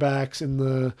quarterbacks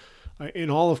in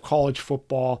all of college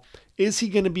football. Is he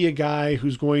going to be a guy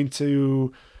who's going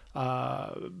to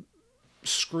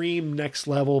scream next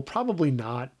level? Probably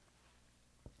not.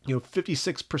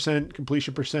 56%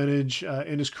 completion percentage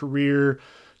in his career,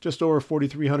 just over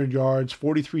 4,300 yards,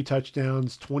 43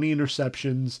 touchdowns, 20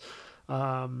 interceptions.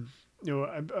 But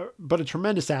a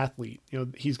tremendous athlete.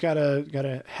 He's got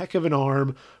a heck of an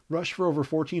arm, rushed for over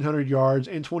 1,400 yards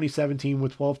in 2017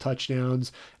 with 12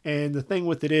 touchdowns. And the thing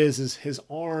with it is his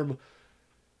arm.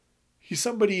 He's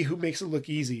somebody who makes it look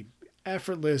easy,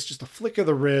 effortless, just a flick of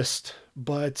the wrist,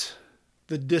 but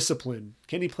the discipline.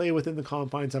 Can he play within the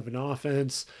confines of an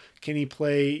offense? Can he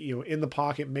play, in the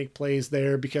pocket, make plays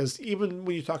there? Because even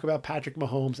when you talk about Patrick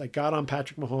Mahomes, I got on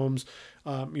Patrick Mahomes,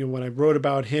 when I wrote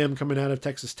about him coming out of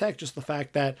Texas Tech, just the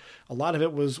fact that a lot of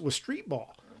it was street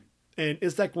ball. And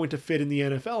is that going to fit in the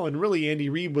NFL? And really, Andy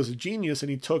Reid was a genius, and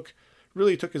he took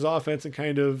his offense and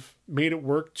kind of made it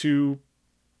work to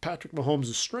Patrick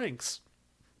Mahomes' strengths.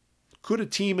 Could a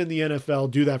team in the NFL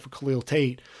do that for Khalil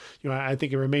Tate? I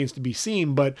think it remains to be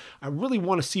seen, but I really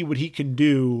want to see what he can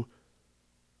do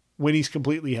when he's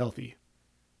completely healthy.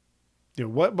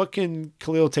 What can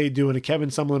Khalil Tate do in a Kevin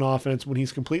Sumlin offense when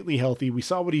he's completely healthy? We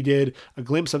saw what he did, a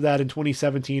glimpse of that in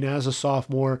 2017 as a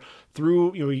sophomore.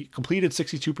 He completed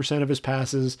 62% of his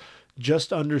passes,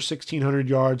 just under 1,600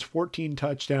 yards, 14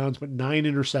 touchdowns, but 9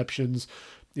 interceptions.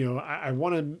 I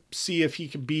want to see if he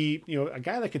can be, a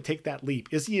guy that can take that leap.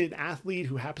 Is he an athlete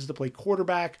who happens to play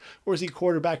quarterback, or is he a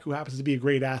quarterback who happens to be a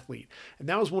great athlete? And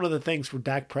that was one of the things for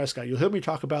Dak Prescott. You'll hear me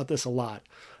talk about this a lot.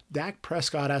 Dak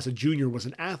Prescott as a junior was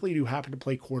an athlete who happened to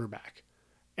play quarterback.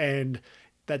 And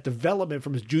that development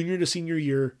from his junior to senior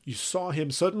year. You saw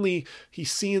him suddenly, he's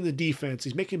seeing the defense,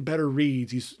 he's making better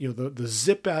reads, he's, the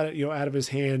zip out of his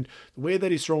hand, the way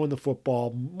that he's throwing the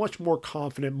football, much more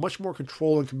confident, much more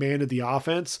control and command of the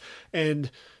offense. And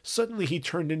suddenly he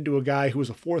turned into a guy who was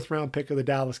a 4th-round pick of the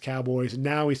Dallas Cowboys, and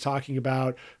now he's talking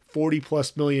about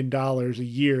 $40+ million a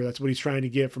year. That's what he's trying to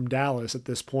get from Dallas at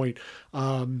this point.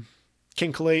 Can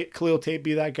Khalil Tate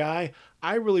be that guy?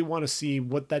 I really want to see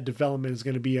what that development is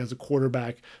going to be as a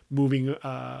quarterback moving,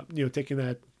 taking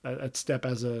that step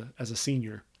as a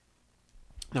senior.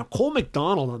 Now, Cole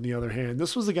McDonald, on the other hand,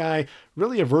 this was a guy,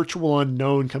 really a virtual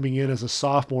unknown coming in as a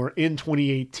sophomore in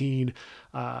 2018,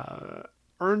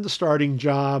 earned the starting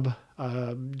job,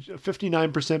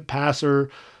 59% passer,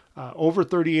 over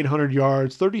 3,800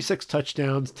 yards, 36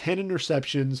 touchdowns, 10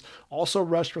 interceptions, also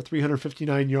rushed for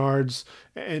 359 yards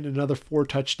and another 4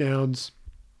 touchdowns,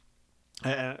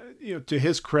 to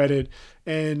his credit.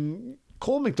 And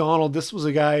Cole McDonald, this was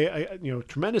a guy,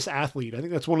 tremendous athlete. I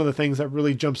think that's one of the things that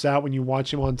really jumps out when you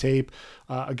watch him on tape.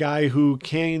 A guy who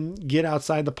can get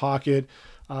outside the pocket,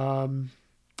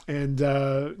 and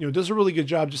does a really good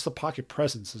job, just the pocket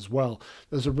presence as well.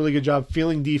 Does a really good job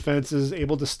feeling defenses,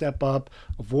 able to step up,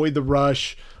 avoid the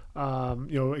rush,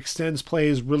 extends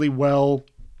plays really well.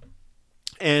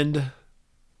 And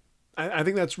I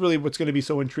think that's really what's going to be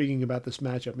so intriguing about this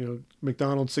matchup.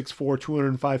 McDonald, 6'4",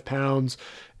 205 pounds,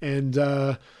 and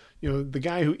the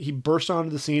guy who he burst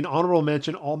onto the scene, honorable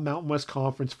mention, all Mountain West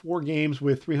Conference, 4 games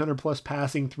with 300+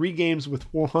 passing, 3 games with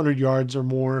 400 yards or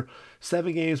more,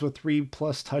 7 games with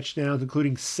 3+ touchdowns,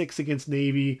 including 6 against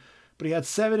Navy. But he had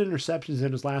 7 interceptions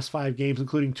in his last 5 games,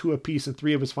 including 2 apiece in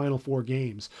 3 of his final 4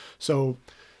 games. So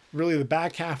really the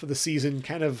back half of the season,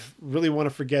 kind of really want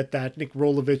to forget that. Nick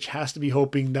Rolovich has to be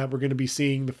hoping that we're going to be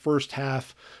seeing the first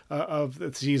half of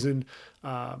the season.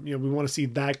 We want to see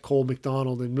that Cole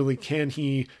McDonald, and really, can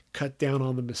he cut down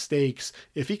on the mistakes?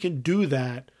 If he can do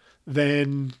that,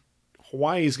 then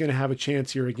Hawaii is going to have a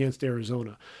chance here against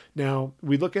Arizona. Now,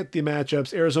 we look at the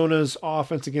matchups. Arizona's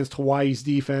offense against Hawaii's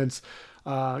defense.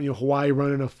 Hawaii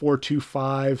running a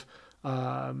 4-2-5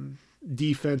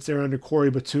 defense there under Corey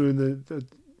Batoon,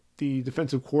 the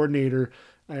defensive coordinator.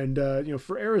 And,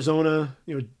 for Arizona,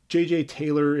 J.J.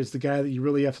 Taylor is the guy that you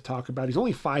really have to talk about. He's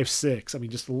only 5'6". I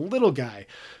mean, just a little guy.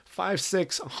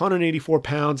 5'6", 184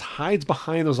 pounds, hides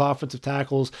behind those offensive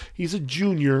tackles. He's a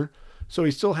junior, so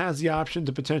he still has the option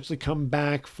to potentially come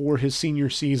back for his senior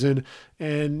season.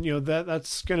 And,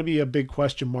 that's going to be a big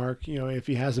question mark, if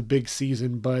he has a big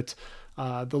season. But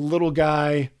the little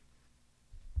guy,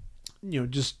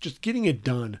 just getting it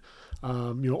done.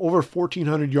 Over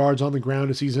 1,400 yards on the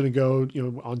ground a season ago,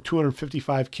 on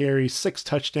 255 carries, 6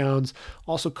 touchdowns,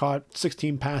 also caught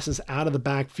 16 passes out of the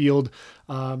backfield.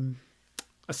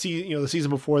 The season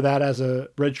before that as a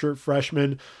redshirt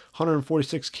freshman,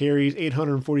 146 carries,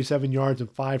 847 yards,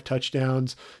 and 5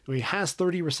 touchdowns. He has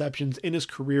 30 receptions in his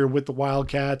career with the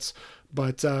Wildcats,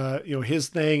 but his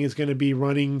thing is going to be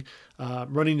running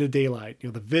to daylight.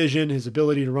 The vision, his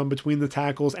ability to run between the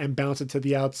tackles and bounce it to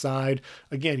the outside.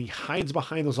 Again, he hides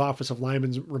behind those offensive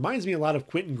linemen. Reminds me a lot of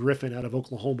Quentin Griffin out of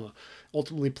Oklahoma.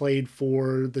 Ultimately played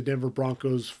for the Denver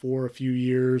Broncos for a few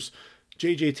years.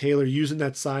 J.J. Taylor using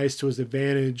that size to his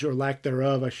advantage, or lack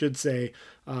thereof, I should say,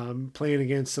 playing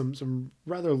against some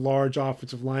rather large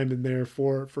offensive linemen there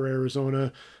for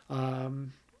Arizona.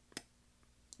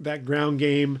 That ground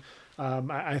game,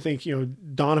 I think,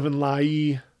 Donovan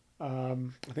Lai, I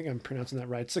think I'm pronouncing that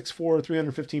right, 6'4",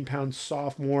 315-pound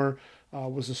sophomore,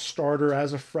 was a starter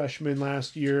as a freshman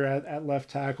last year at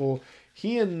left tackle.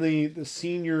 He and the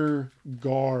senior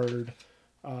guard,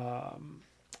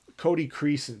 Cody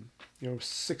Creason,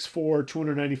 6'4",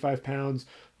 295 pounds.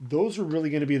 Those are really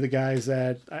going to be the guys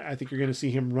that I think you're going to see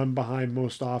him run behind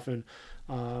most often.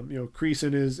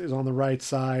 Creason is on the right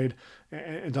side,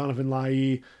 and Donovan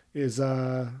Lai is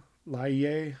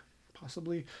Laie,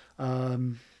 possibly,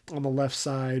 on the left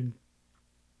side.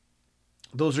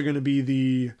 Those are going to be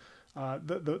the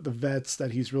vets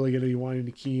that he's really going to be wanting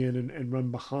to key in and run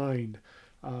behind.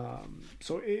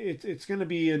 So it's going to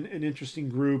be an interesting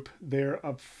group there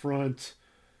up front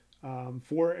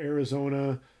for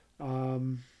Arizona.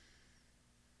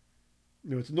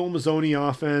 It's a Noel Mazzoni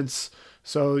offense,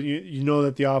 so you know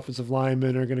that the offensive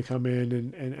linemen are going to come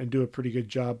in and do a pretty good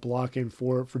job blocking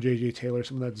for J.J. Taylor,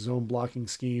 some of that zone blocking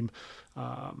scheme.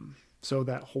 So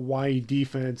that Hawaii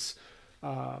defense,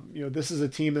 this is a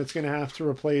team that's going to have to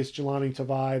replace Jelani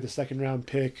Tavai, the second-round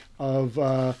pick of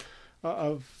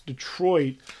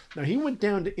Detroit. Now, he went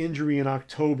down to injury in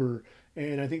October,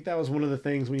 and I think that was one of the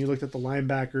things when you looked at the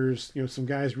linebackers, some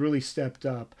guys really stepped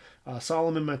up.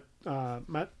 Solomon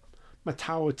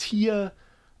Matauatia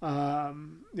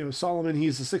Solomon,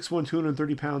 he's a 6'1",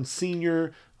 230-pound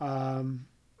senior.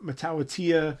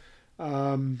 Matauatia,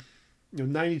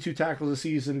 92 tackles a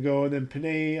season ago. And then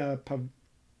Panay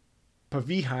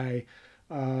Pavihai,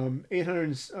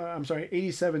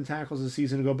 87 tackles a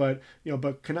season ago. But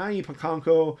Kanai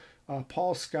Pakanko,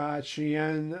 Paul Scott,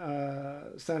 Cheyenne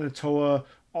Sanatoa,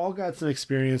 all got some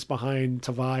experience behind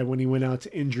Tavai when he went out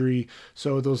to injury.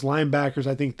 So those linebackers,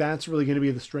 I think that's really going to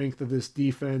be the strength of this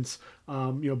defense.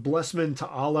 Blessman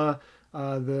Ta'ala,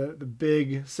 the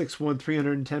big 6'1",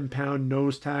 310-pound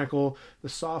nose tackle, the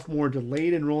sophomore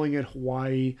delayed enrolling at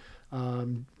Hawaii,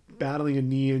 battling a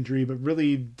knee injury, but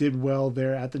really did well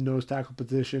there at the nose tackle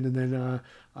position. And then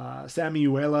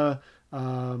Samuela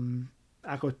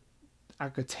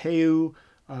Akateu,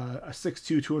 a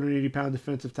 6'2", 280-pound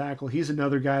defensive tackle. He's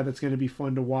another guy that's going to be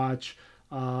fun to watch.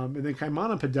 And then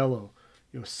Kaimana Padello,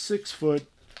 6 foot,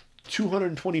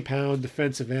 220-pound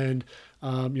defensive end.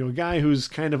 A guy who's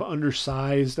kind of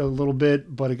undersized a little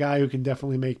bit, but a guy who can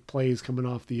definitely make plays coming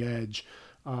off the edge.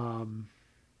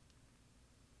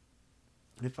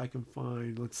 If I can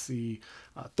find,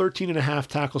 13.5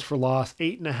 tackles for loss,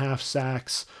 8.5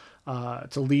 sacks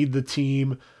to lead the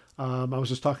team. I was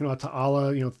just talking about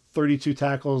Ta'ala, 32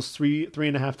 tackles,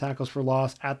 3.5 tackles for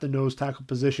loss at the nose tackle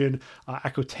position.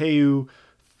 Akoteu,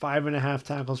 5.5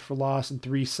 tackles for loss and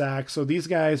 3 sacks. So these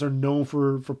guys are known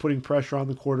for putting pressure on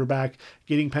the quarterback,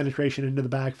 getting penetration into the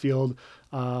backfield.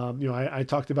 I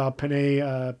talked about Panay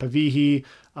Pavihi,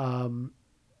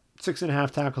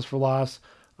 6.5 tackles for loss,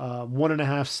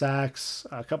 1.5 sacks,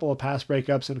 a couple of pass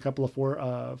breakups, and a couple of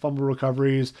fumble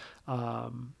recoveries.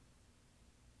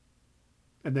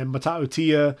 And then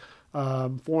Matautia,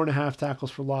 4.5 tackles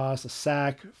for loss, a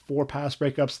sack, 4 pass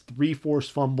breakups, 3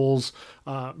 forced fumbles.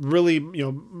 Matautia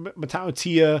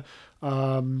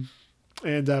and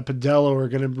Padello are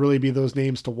going to really be those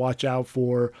names to watch out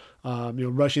for.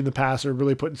 Rushing the passer,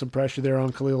 really putting some pressure there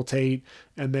on Khalil Tate,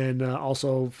 and then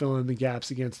also filling in the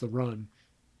gaps against the run.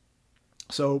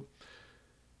 So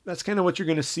that's kind of what you're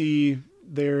going to see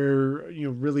there,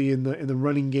 really in the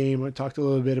running game. I talked a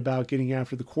little bit about getting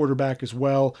after the quarterback as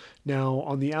well. Now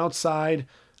on the outside,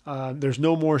 there's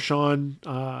no more Sean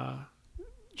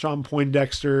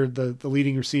Poindexter, the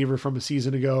leading receiver from a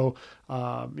season ago.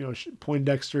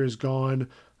 Poindexter is gone.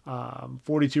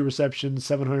 42 receptions,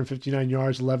 759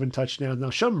 yards, 11 touchdowns. Now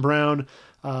Sean Brown,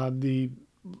 the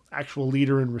actual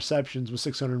leader in receptions, was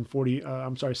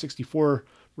 64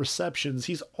 receptions.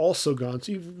 He's also gone.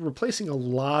 So you're replacing a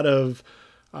lot of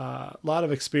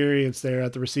experience there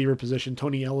at the receiver position.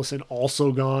 Tony Ellison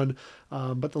also gone.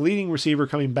 But the leading receiver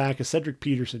coming back is Cedric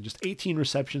Peterson, just 18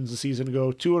 receptions a season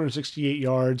ago, 268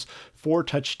 yards, 4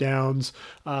 touchdowns.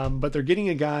 But they're getting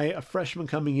a freshman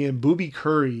coming in, Booby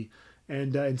Curry,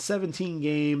 and in 17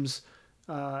 games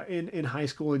in high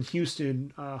school in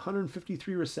Houston,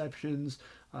 153 receptions,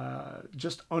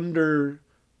 just under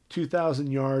 2,000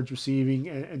 yards receiving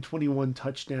and 21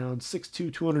 touchdowns,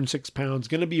 6'2", 206 pounds,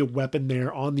 going to be a weapon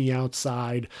there on the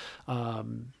outside.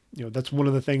 That's one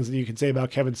of the things that you can say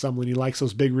about Kevin Sumlin. He likes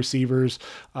those big receivers,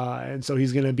 and so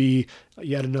he's going to be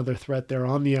yet another threat there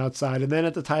on the outside. And then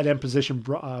at the tight end position,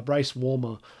 Bryce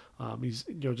Wolma. He's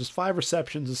just 5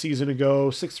 receptions a season ago,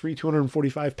 6'3",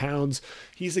 245 pounds.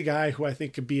 He's a guy who I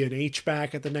think could be an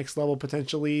H-back at the next level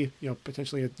potentially at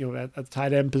the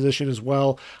tight end position as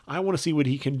well. I want to see what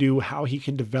he can do, how he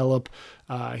can develop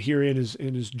here in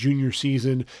his junior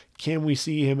season. Can we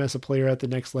see him as a player at the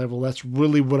next level? That's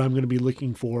really what I'm going to be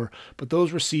looking for. But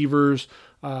those receivers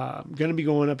going to be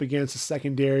going up against the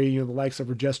secondary, the likes of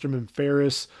Regesterman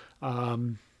Ferris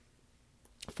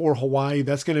for Hawaii.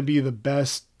 That's going to be the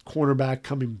best cornerback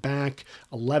coming back.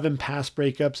 11 pass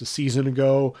breakups a season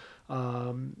ago.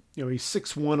 He's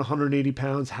 6'1", 180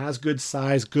 pounds, has good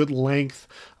size, good length,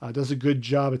 does a good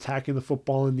job attacking the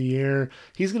football in the air.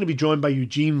 He's going to be joined by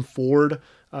Eugene Ford,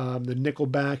 the nickel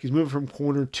back. He's moving from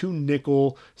corner to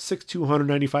nickel, 6'2",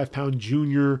 195-pound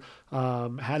junior.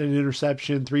 Had an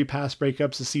interception, 3 pass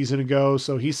breakups a season ago.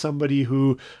 So he's somebody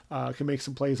who can make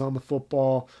some plays on the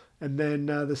football. And then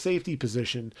the safety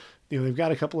position, they've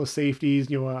got a couple of safeties,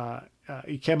 Ikem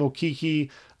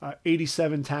Okiki,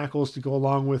 87 tackles to go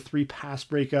along with 3 pass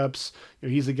breakups.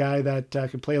 He's a guy that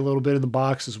can play a little bit in the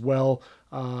box as well.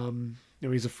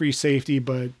 He's a free safety,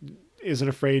 but isn't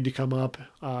afraid to come up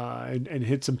and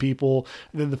hit some people.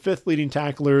 And then the 5th leading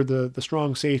tackler, the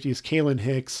strong safety, is Kalen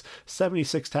Hicks,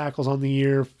 76 tackles on the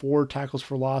year, 4 tackles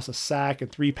for loss, a sack,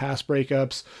 and 3 pass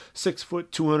breakups, 6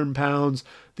 foot, 200 pounds.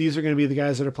 these are going to be the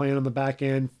guys that are playing on the back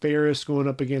end. Ferris going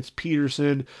up against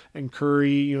Peterson and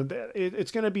Curry. It's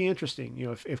going to be interesting.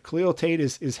 If Khalil Tate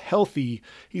is healthy,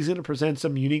 he's going to present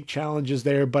some unique challenges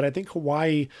there. But I think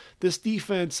Hawaii, this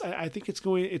defense, I think it's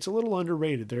a little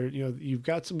underrated. You've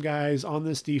got some guys on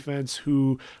this defense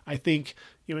who I think,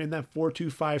 in that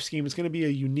 4-2-5 scheme, it's going to be a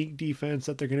unique defense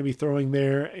that they're going to be throwing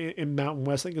there in Mountain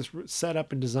West. I think it's set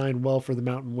up and designed well for the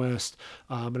Mountain West,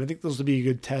 and I think those will be a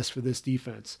good test for this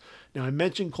defense. Now, I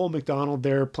mentioned Cole McDonald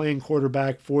there playing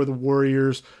quarterback for the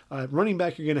Warriors. Running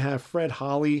back, you're going to have Fred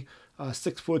Holly,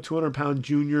 6 foot, 200-pound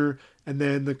junior, and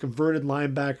then the converted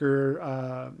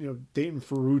linebacker, Dayton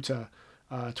Ferutta.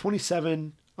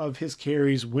 27 of his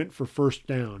carries went for first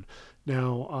down.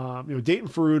 Now, Dayton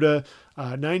Ferutta,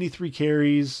 93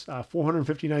 carries,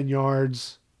 459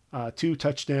 yards, 2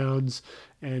 touchdowns,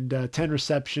 and 10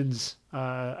 receptions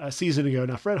a season ago.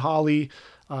 Now, Fred Holly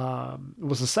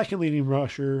was the second leading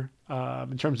rusher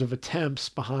in terms of attempts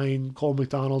behind Cole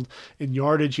McDonald. In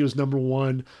yardage, he was number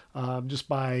 1, just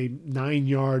by 9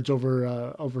 yards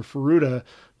over Ferutta.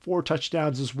 4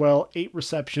 touchdowns as well, 8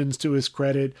 receptions to his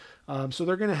credit. So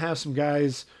they're going to have some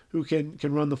guys who can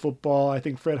run the football. I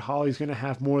think Fred Holly's going to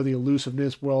have more of the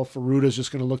elusiveness. Well, Ferrutta's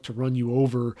just going to look to run you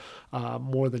over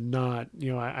more than not.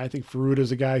 I think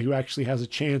Ferrutta's a guy who actually has a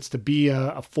chance to be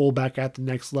a fullback at the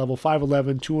next level.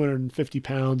 5'11", 250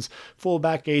 pounds,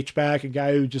 fullback, H-back, a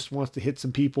guy who just wants to hit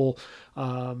some people.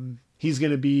 That's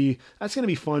going to be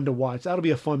fun to watch. That'll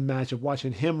be a fun match of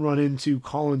watching him run into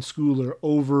Colin Schooler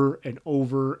over and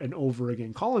over and over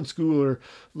again. Colin Schooler,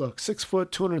 look, 6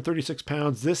 foot, 236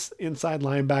 pounds. This inside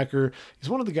linebacker, he's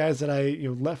one of the guys that I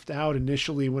left out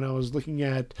initially when I was looking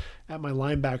at my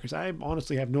linebackers. I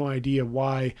honestly have no idea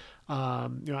why.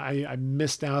 I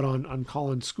missed out on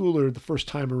Colin Schooler the first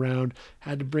time around.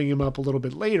 Had to bring him up a little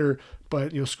bit later.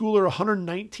 But, Schooler,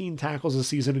 119 tackles a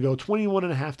season ago,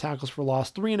 21.5 tackles for loss,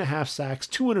 3.5 sacks,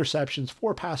 2 interceptions,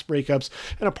 4 pass breakups,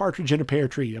 and a partridge in a pear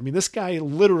tree. I mean, this guy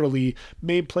literally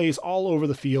made plays all over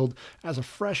the field. As a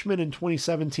freshman in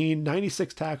 2017,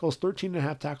 96 tackles,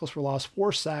 13.5 tackles for loss,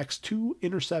 4 sacks, 2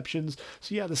 interceptions.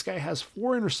 So, yeah, this guy has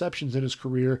 4 interceptions in his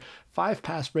career, 5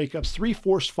 pass breakups, 3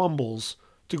 forced fumbles,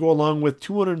 to go along with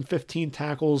 215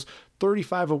 tackles,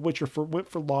 35 of which went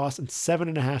for loss, and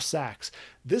 7.5 sacks.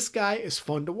 This guy is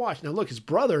fun to watch. Now, look, his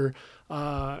brother,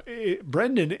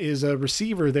 Brendan, is a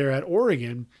receiver there at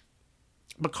Oregon,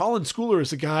 but Colin Schooler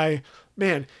is a guy,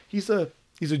 man, he's a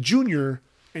junior,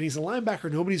 and he's a linebacker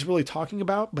nobody's really talking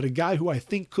about, but a guy who I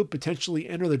think could potentially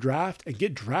enter the draft and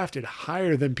get drafted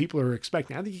higher than people are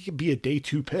expecting. I think he could be a day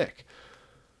 2 pick.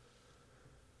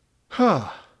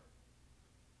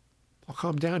 I'll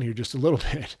calm down here just a little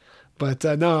bit. But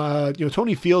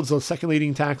Tony Fields, the second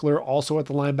leading tackler, also at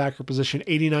the linebacker position,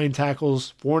 89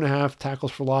 tackles, 4.5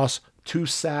 tackles for loss, 2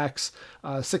 sacks,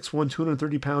 6'1",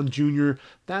 230-pound junior.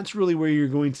 That's really where you're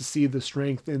going to see the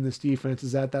strength in this defense,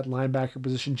 is at that linebacker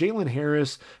position. Jalen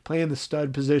Harris playing the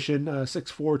stud position,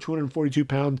 6'4",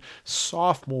 242-pound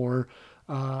sophomore.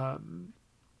 Had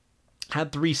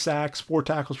 3 sacks, 4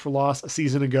 tackles for loss a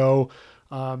season ago.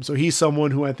 So he's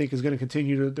someone who I think is going to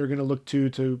continue they're going to look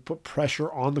to put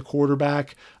pressure on the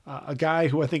quarterback. A guy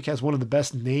who I think has one of the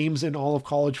best names in all of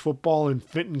college football, in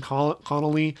Finton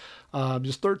Connolly.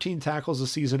 Just 13 tackles a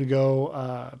season ago,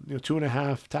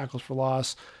 2.5 tackles for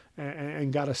loss,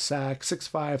 and got a sack.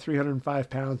 6'5", 305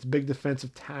 pounds, big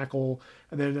defensive tackle.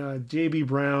 And then J.B.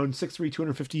 Brown, 6'3",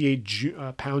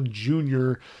 258-pound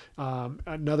junior.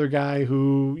 Another guy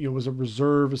who was a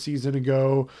reserve a season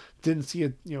ago. Didn't see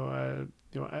a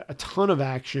ton of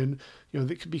action,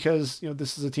 because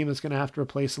this is a team that's going to have to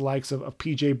replace the likes of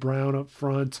PJ Brown up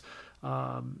front.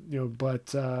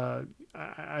 But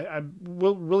I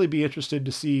will really be interested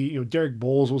to see. Derek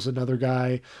Bowles was another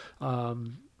guy.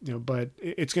 But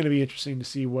it's going to be interesting to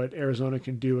see what Arizona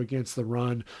can do against the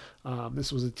run.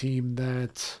 This was a team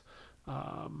that,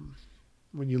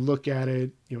 when you look at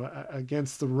it,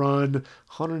 against the run,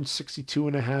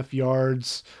 162.5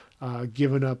 yards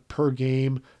given up per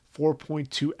game,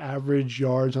 4.2 average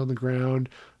yards on the ground.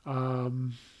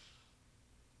 So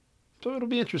it'll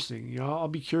be interesting. I'll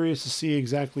be curious to see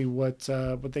exactly what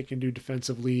they can do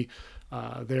defensively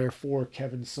there for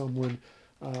Kevin Sumlin.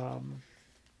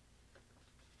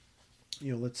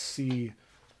 Let's see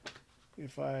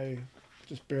if I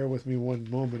just bear with me one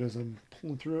moment as I'm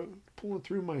pulling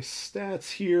through my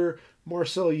stats here.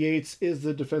 Marcel Yates is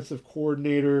the defensive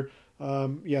coordinator.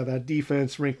 That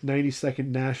defense ranked 92nd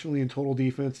nationally in total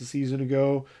defense a season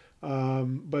ago.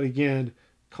 But again,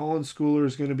 Colin Schooler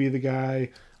is going to be the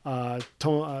guy.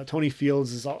 Tony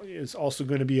Fields is also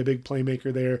going to be a big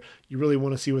playmaker there. You really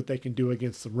want to see what they can do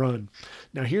against the run.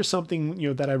 Now, here's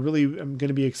something that I really am going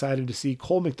to be excited to see: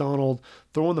 Cole McDonald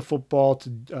throwing the football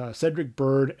to Cedric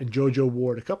Byrd and JoJo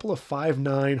Ward, a couple of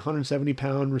 5'9",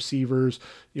 170-pound receivers.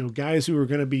 Guys who are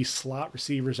going to be slot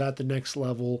receivers at the next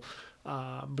level.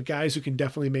 But guys who can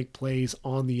definitely make plays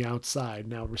on the outside.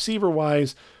 Now,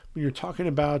 receiver-wise, when you're talking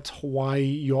about Hawaii,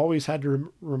 you always had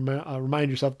to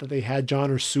remind yourself that they had John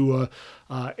Ursua,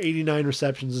 89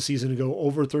 receptions a season ago,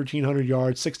 over 1,300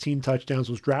 yards, 16 touchdowns,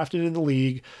 was drafted in the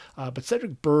league. But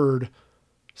Cedric Byrd,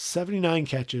 79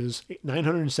 catches,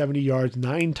 970 yards,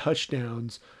 9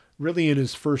 touchdowns, really in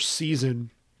his first season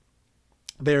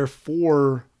there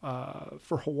for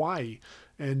Hawaii.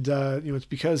 And, it's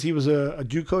because he was a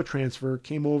JUCO transfer,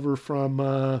 came over from,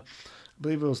 I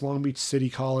believe it was Long Beach City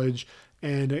College,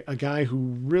 and a guy who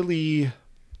really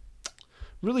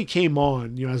came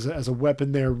on, as a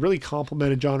weapon there, really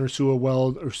complimented John Ursua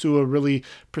well. Ursua, really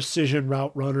precision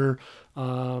route runner.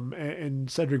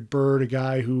 And Cedric Byrd, a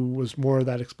guy who was more of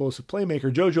that explosive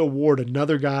playmaker. JoJo Ward,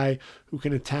 another guy who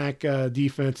can attack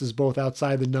defenses both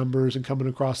outside the numbers and coming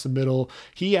across the middle.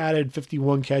 He added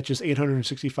 51 catches,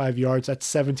 865 yards. That's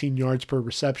 17 yards per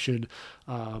reception,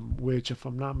 which, if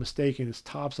I'm not mistaken, is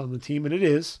tops on the team, and it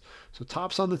is. So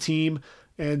tops on the team.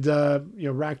 And,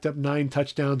 racked up 9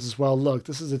 touchdowns as well. Look,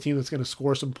 this is a team that's going to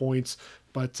score some points,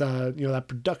 but, that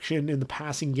production in the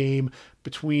passing game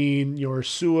between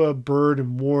Ursua, Byrd,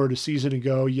 and Ward a season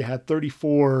ago, you had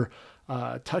 34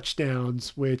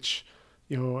 touchdowns, which,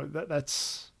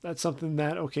 that's something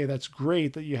that, okay, that's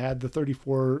great that you had the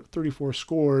 34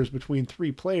 scores between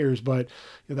 3 players, but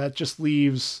that just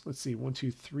leaves, let's see, 1,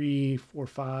 2, 3, 4,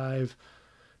 5,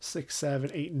 6,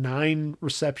 7, 8, 9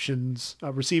 receptions,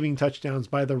 receiving touchdowns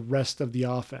by the rest of the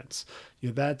offense.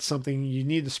 That's something you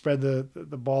need to spread the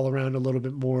ball around a little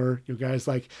bit more. Guys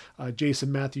like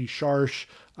Jason Matthews-Sharsh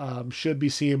should be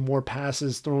seeing more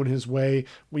passes thrown his way.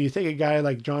 When you take a guy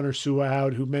like John Ursua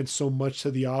out, who meant so much to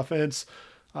the offense,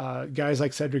 guys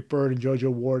like Cedric Byrd and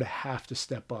JoJo Ward have to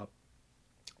step up.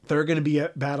 They're going to be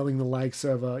battling the likes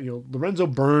of Lorenzo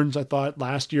Burns. I thought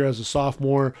last year as a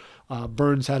sophomore,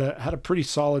 Burns had a pretty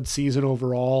solid season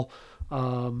overall.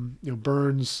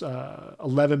 Burns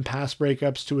 11 pass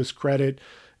breakups to his credit,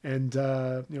 and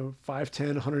 5'10",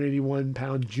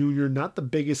 181-pound junior, not the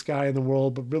biggest guy in the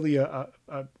world, but really a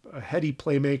heady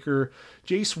playmaker.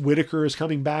 Jace Whitaker is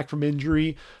coming back from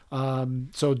injury,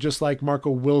 so just like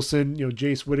Marco Wilson,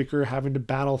 Jace Whitaker having to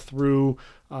battle through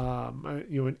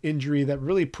an injury that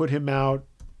really put him out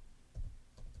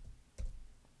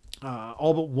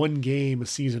all but one game a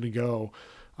season ago.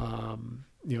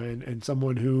 And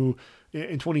someone who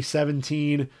in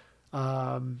 2017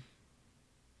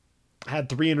 had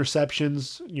 3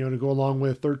 interceptions, to go along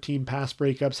with 13 pass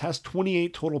breakups, has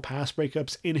 28 total pass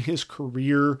breakups in his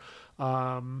career.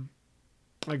 A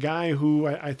guy who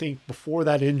I think before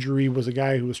that injury was a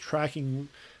guy who was tracking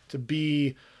to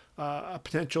be a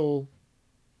potential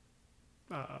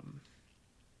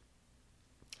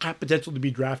had potential to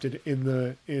be drafted in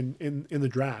the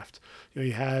draft.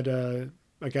 You had a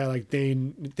guy like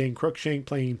Dane Cruikshank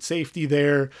playing safety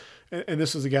there. And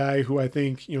this is a guy who I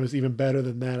think, is even better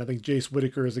than that. I think Jace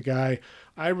Whitaker is a guy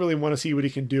I really want to see what he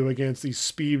can do against these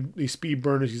speed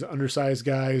burners, these undersized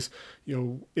guys.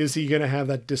 Is he going to have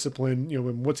that discipline?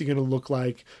 And what's he going to look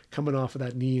like coming off of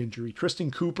that knee injury?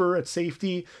 Tristan Cooper at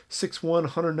safety, 6'1",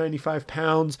 195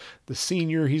 pounds. The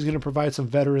senior, he's going to provide some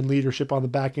veteran leadership on the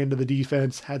back end of the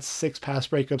defense. Had 6 pass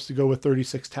breakups to go with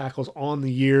 36 tackles on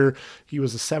the year. He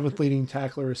was the 7th leading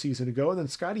tackler a season ago. And then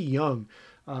Scotty Young,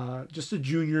 just a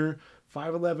junior,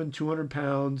 5'11", 200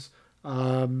 pounds.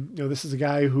 This is a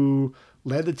guy who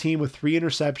led the team with 3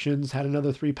 interceptions, had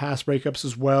another 3 pass breakups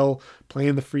as well,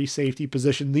 playing the free safety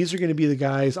position. These are going to be the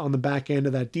guys on the back end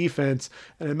of that defense.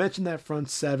 And I mentioned that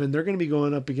front 7. They're going to be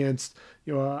going up against,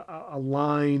 a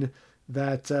line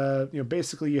that,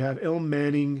 basically you have Ilm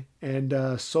Manning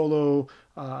and Solo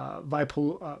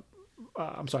Vaipulu.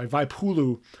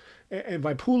 And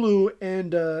Vaipulu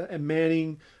and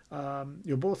Manning,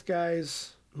 both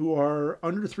guys who are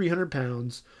under 300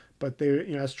 pounds, but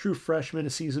they, as true freshmen a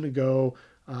season ago,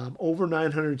 over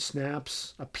 900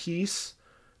 snaps a piece.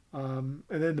 And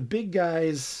then the big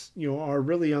guys, are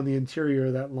really on the interior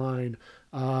of that line,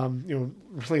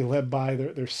 really led by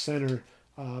their center,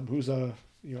 who's a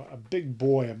big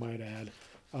boy, I might add.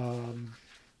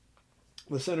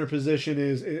 The center position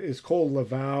is Cole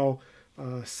Laveau,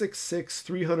 6'6",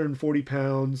 340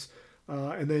 pounds.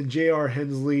 And then J.R.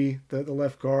 Hensley, the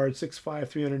left guard, 6'5",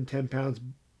 310 pounds.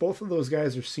 Both of those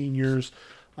guys are seniors.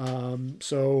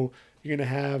 So you're going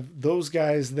to have those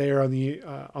guys there on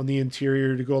the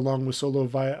interior to go along with Solo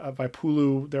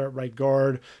Vaipulu there at right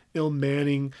guard. Il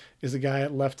Manning is a guy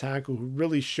at left tackle who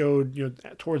really showed,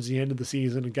 towards the end of the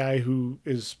season, a guy who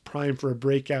is primed for a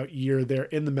breakout year there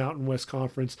in the Mountain West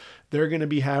Conference. They're going to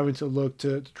be having to look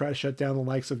to try to shut down the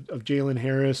likes of Jalen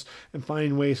Harris and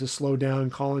find ways to slow down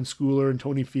Colin Schooler and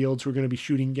Tony Fields, who are going to be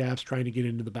shooting gaps trying to get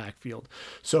into the backfield.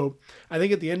 So I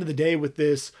think at the end of the day with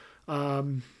this,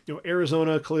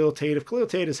 Arizona, Khalil Tate, if Khalil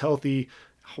Tate is healthy,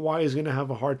 Hawaii is going to have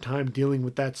a hard time dealing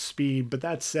with that speed. But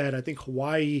that said, I think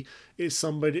Hawaii is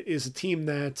a team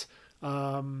that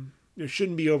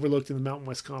shouldn't be overlooked in the Mountain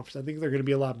West Conference. I think they're going to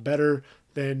be a lot better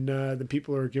than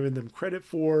people are giving them credit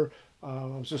for. I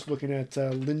was just looking at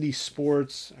Lindy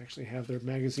Sports. I actually have their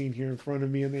magazine here in front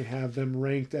of me, and they have them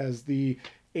ranked as the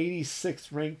 86th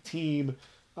ranked team,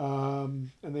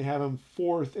 and they have them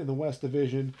 4th in the West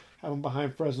Division. Have them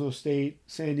behind Fresno State,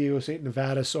 San Diego State,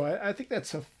 Nevada. So I think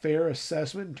that's a fair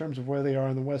assessment in terms of where they are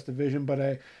in the West Division.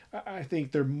 But I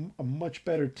think they're a much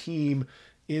better team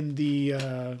in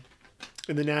the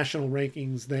national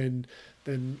rankings than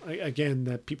again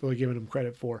that people are giving them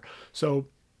credit for. So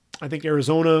I think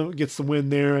Arizona gets the win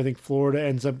there. I think Florida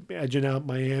ends up edging out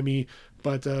Miami.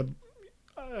 But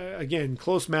again,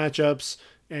 close matchups.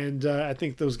 And I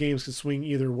think those games could swing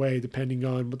either way depending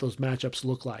on what those matchups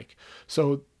look like.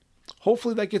 So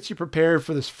hopefully that gets you prepared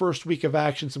for this first week of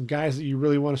action. Some guys that you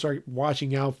really want to start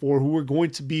watching out for who are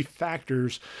going to be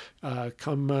factors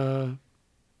come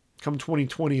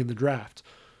 2020 in the draft.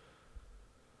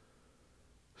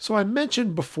 So I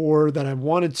mentioned before that I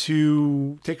wanted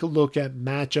to take a look at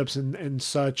matchups and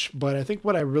such, but I think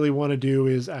what I really want to do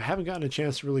is I haven't gotten a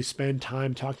chance to really spend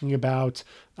time talking about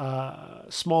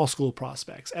small school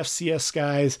prospects, FCS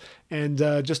guys, and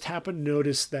just happened to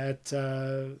notice that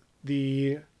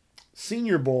the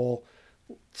Senior Bowl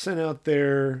sent out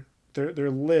their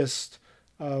list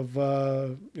of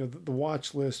the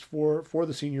watch list for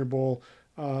the Senior Bowl.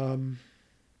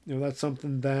 That's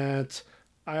something that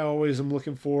I always am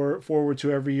looking forward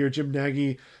to every year. Jim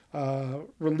Nagy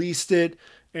released it,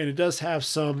 and it does have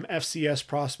some FCS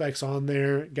prospects on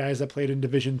there, guys that played in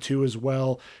Division II as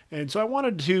well. And so I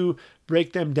wanted to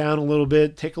break them down a little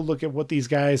bit, take a look at what these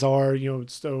guys are,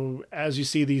 so as you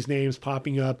see these names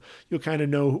popping up, you'll kind of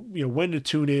know, when to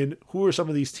tune in, who are some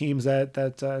of these teams that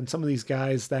and some of these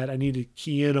guys that I need to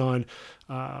key in on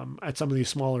at some of these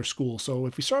smaller schools. So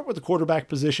if we start with the quarterback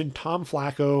position, Tom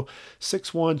Flacco,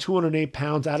 6'1", 208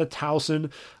 pounds, out of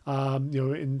Towson.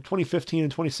 In 2015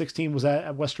 and 2016 was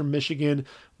at Western Michigan.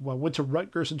 Went to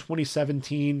Rutgers in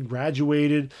 2017,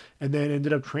 graduated, and then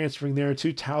ended up transferring there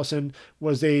to Towson.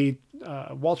 Was a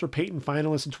Walter Payton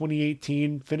finalist in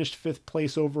 2018, finished 5th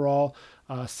place overall,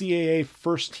 CAA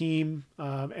first team,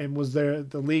 and was the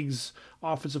league's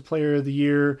offensive player of the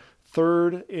year,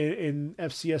 3rd in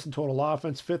FCS in total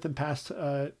offense, 5th in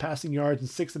passing yards, and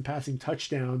 6th in passing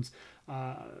touchdowns.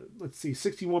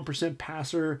 61%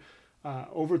 passer,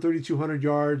 over 3,200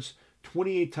 yards,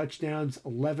 28 touchdowns,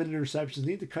 11 interceptions.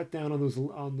 Need to cut down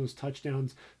on those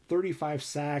touchdowns. 35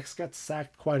 sacks, got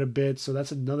sacked quite a bit, so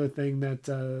that's another thing that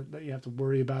you have to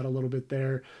worry about a little bit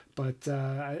there. But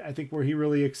I think where he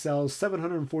really excels,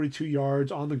 742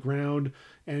 yards on the ground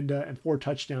and 4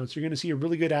 touchdowns. So you're going to see a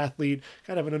really good athlete,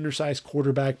 kind of an undersized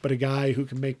quarterback, but a guy who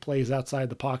can make plays outside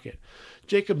the pocket.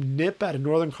 Jacob Knipp out of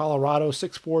Northern Colorado,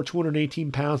 6'4",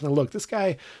 218 pounds. Now look, this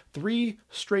guy, 3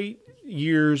 straight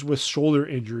years with shoulder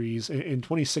injuries in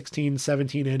 2016,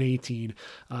 17, and 18.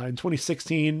 In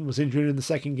 2016, was injured in the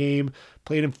second game,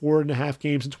 played in 4.5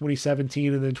 games in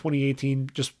 2017, and then 2018,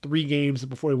 just 3 games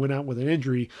before he went out with an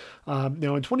injury.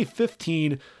 Now in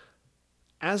 2015,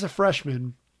 as a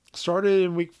freshman, started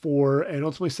in week 4 and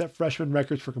ultimately set freshman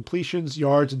records for completions,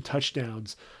 yards, and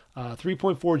touchdowns.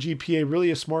 3.4 GPA,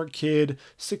 really a smart kid,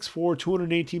 6'4",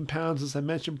 218 pounds, as I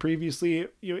mentioned previously.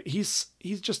 He's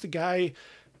just a guy,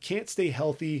 can't stay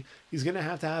healthy. He's going to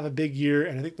have a big year,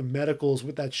 and I think the medicals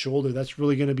with that shoulder, that's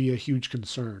really going to be a huge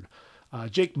concern.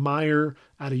 Jake Meyer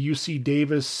out of UC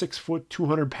Davis, 6 foot,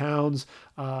 200 pounds.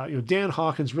 Dan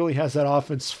Hawkins really has that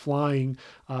offense flying.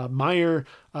 Meyer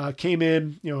came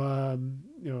in,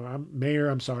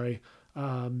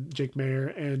 Jake Mayer.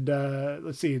 And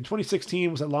let's see, in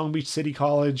 2016 was at Long Beach City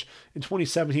College. In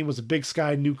 2017 was a Big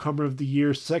Sky Newcomer of the Year,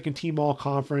 2nd team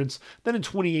All-Conference. Then in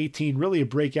 2018, really a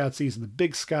breakout season. The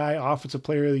Big Sky Offensive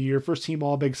Player of the Year, 1st team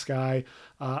All Big Sky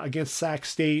against Sac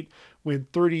State.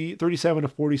 Went 37 to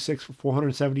 46 for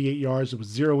 478 yards. It was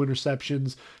 0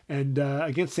 interceptions. And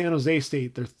against San Jose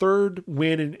State, their 3rd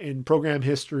win in program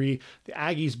history. The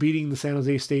Aggies beating the San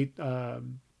Jose State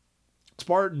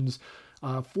Spartans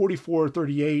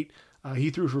 44-38. He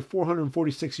threw for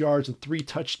 446 yards and 3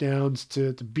 touchdowns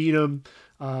to beat him.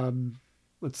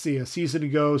 Let's see, a season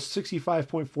ago,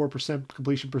 65.4%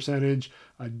 completion percentage,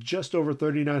 just over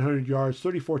 3,900 yards,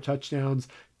 34 touchdowns,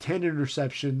 10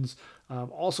 interceptions.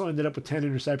 Also ended up with 10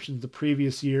 interceptions the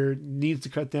previous year. Needs to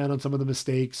cut down on some of the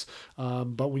mistakes.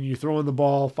 But when you're throwing the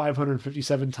ball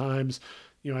 557 times,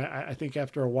 I think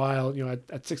after a while,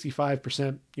 at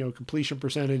 65%, completion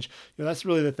percentage, that's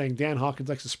really the thing. Dan Hawkins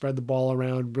likes to spread the ball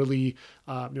around. Really,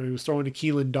 he was throwing to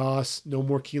Keelan Doss. No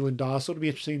more Keelan Doss. So it'll be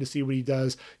interesting to see what he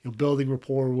does. Building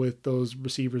rapport with those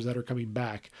receivers that are coming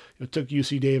back. Took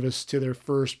UC Davis to their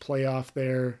first playoff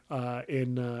there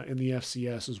in the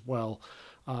FCS as well.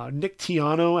 Nick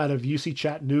Tiano out of UC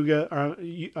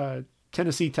Chattanooga,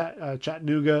 Tennessee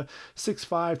Chattanooga,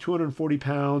 6'5", 240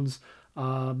 pounds.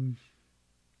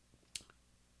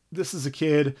 This is a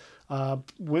kid,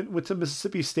 went to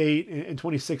Mississippi State in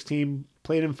 2016,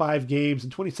 played in 5 games. In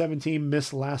 2017,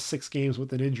 missed the last 6 games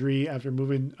with an injury after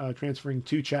transferring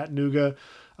to Chattanooga.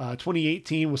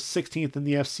 2018 was 16th in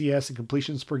the FCS in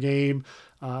completions per game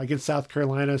against South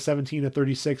Carolina,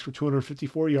 17-36 for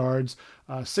 254 yards,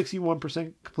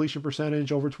 61% completion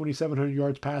percentage, over 2,700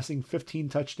 yards passing, 15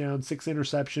 touchdowns, 6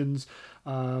 interceptions.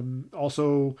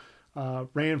 Also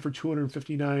ran for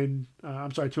 239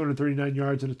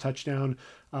 yards and a touchdown.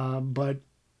 But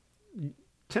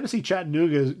Tennessee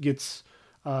Chattanooga gets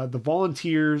the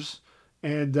Volunteers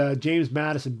and James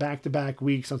Madison back-to-back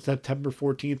weeks on September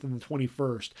 14th and the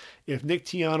 21st. If Nick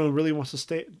Tiano really wants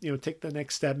to take the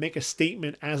next step, make a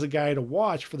statement as a guy to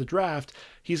watch for the draft,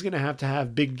 he's going to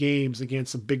have big games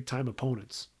against some big-time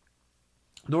opponents.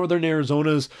 Northern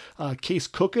Arizona's Case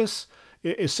Cookus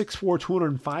is 6'4",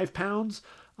 205 pounds.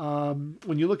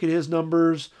 When you look at his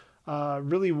numbers,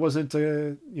 really wasn't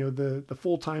the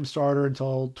full-time starter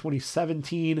until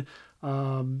 2017.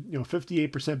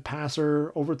 58%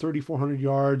 passer, over 3,400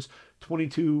 yards,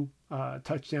 22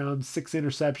 touchdowns, 6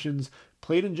 interceptions.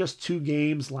 Played in just 2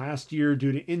 games last year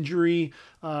due to injury.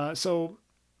 So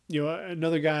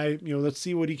another guy. Let's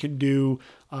see what he can do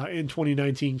in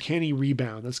 2019. Can he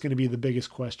rebound? That's going to be the biggest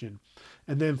question.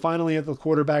 And then finally at the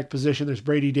quarterback position, there's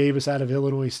Brady Davis out of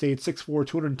Illinois State, 6'4",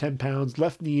 210 pounds,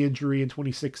 left knee injury in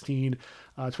 2016.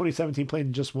 2017 played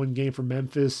in just 1 game for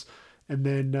Memphis, and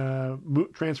then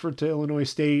transferred to Illinois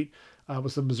State,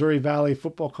 was the Missouri Valley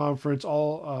Football Conference,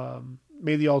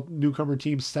 made the all newcomer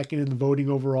team, second in the voting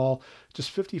overall,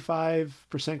 just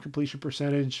 55% completion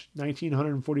percentage,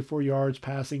 1,944 yards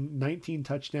passing, 19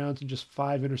 touchdowns, and just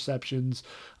 5 interceptions.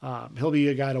 He'll be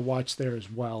a guy to watch there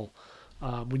as well.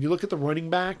 When you look at the running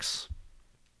backs,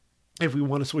 if we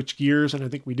want to switch gears, and I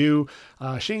think we do,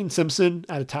 Shane Simpson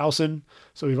out of Towson.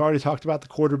 So we've already talked about the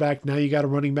quarterback. Now you got a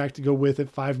running back to go with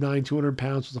it. 5'9", 200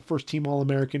 pounds, was the first team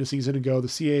All-American a season ago. The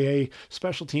CAA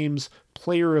Special Teams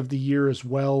Player of the Year as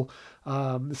well.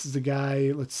 This is a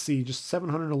guy, let's see, just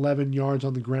 711 yards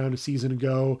on the ground a season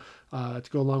ago to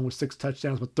go along with 6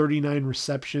 touchdowns, with 39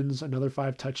 receptions, another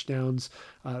 5 touchdowns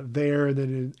there. And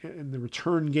then in the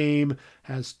return game,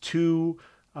 has 2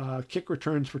 kick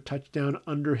returns for touchdown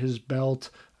under his belt.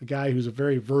 A guy who's a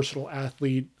very versatile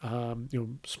athlete,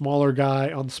 smaller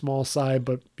guy on the small side,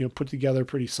 but put together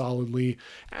pretty solidly.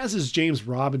 As is James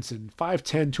Robinson,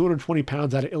 5'10", 220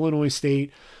 pounds out of Illinois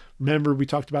State. Remember, we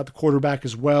talked about the quarterback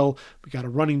as well. We got a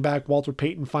running back, Walter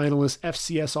Payton finalist,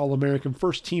 FCS All-American,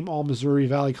 first team All-Missouri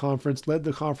Valley Conference, led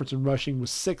the conference in rushing, was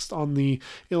 6th on the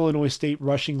Illinois State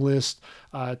rushing list,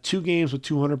 2 games with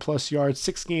 200-plus yards,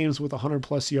 6 games with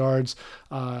 100-plus yards.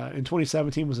 In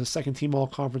 2017 was a second team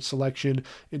All-Conference selection.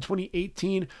 In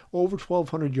 2018, over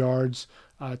 1,200 yards.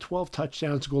 12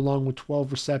 touchdowns to go along with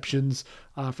 12 receptions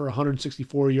for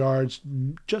 164 yards,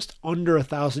 just under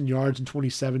 1,000 yards in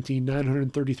 2017,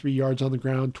 933 yards on the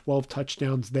ground, 12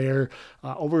 touchdowns there,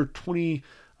 over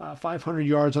 2,500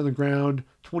 yards on the ground,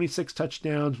 26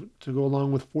 touchdowns to go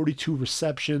along with 42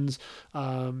 receptions.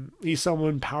 He's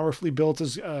someone powerfully built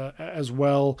as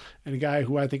well, and a guy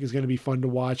who I think is going to be fun to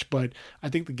watch. But I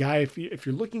think the guy, if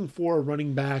you're looking for a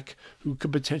running back who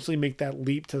could potentially make that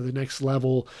leap to the next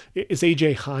level, is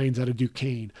A.J. Hines out of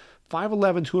Duquesne.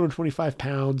 5'11", 225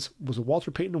 pounds, was a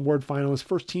Walter Payton Award finalist,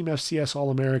 first team FCS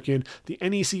All-American, the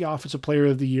NEC Offensive Player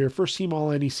of the Year, first team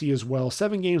All-NEC as well,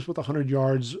 7 games with 100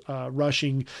 yards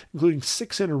rushing, including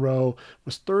 6 in a row,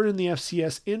 was 3rd in the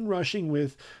FCS in rushing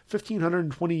with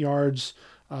 1,520 yards,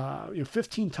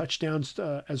 15 touchdowns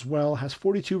as well, has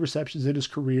 42 receptions in his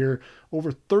career,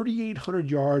 over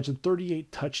 3,800 yards and 38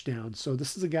 touchdowns. So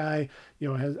this is a guy,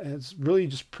 has really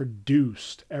just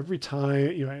produced every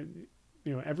time,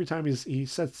 every time he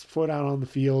sets foot out on the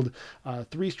field.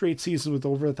 3 straight seasons with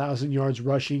over 1,000 yards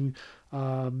rushing.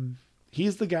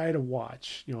 he's the guy to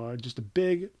watch. Just a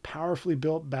big, powerfully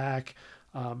built back,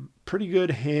 pretty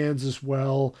good hands as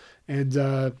well, and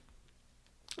a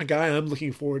guy I'm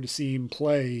looking forward to seeing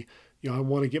play. I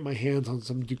want to get my hands on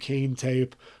some Duquesne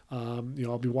tape. I'll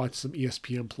be watching some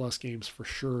ESPN Plus games for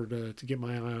sure to get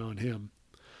my eye on him.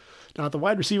 Now at the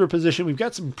wide receiver position, we've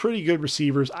got some pretty good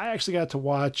receivers. I actually got to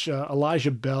watch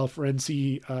Elijah Bell for North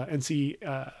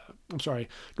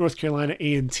Carolina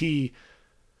A&T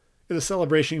in the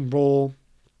Celebration Bowl.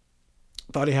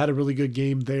 Thought he had a really good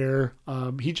game there.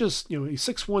 He's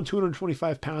 6'1",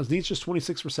 225 pounds, needs just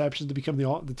 26 receptions to become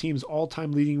the team's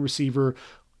all-time leading receiver,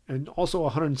 and also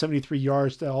 173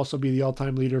 yards to also be the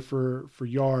all-time leader for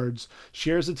yards.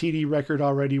 Shares the TD record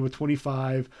already with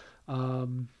 25.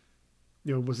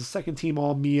 Was the second team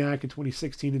all MEAC in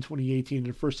 2016 and 2018, and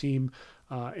the first team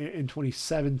in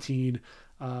 2017.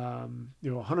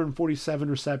 147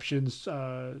 receptions,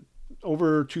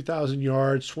 over 2,000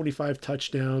 yards, 25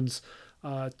 touchdowns.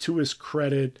 To his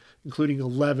credit, including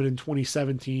 11 in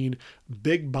 2017.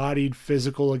 Big-bodied,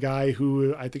 physical, a guy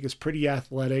who I think is pretty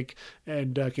athletic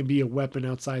and can be a weapon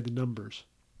outside the numbers.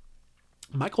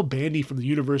 Michael Bandy from the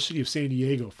University of San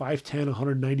Diego, 5'10",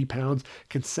 190 pounds,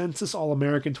 consensus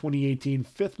All-American 2018,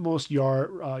 fifth most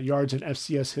yards in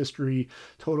FCS history,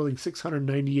 totaling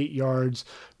 698 yards,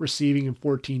 receiving and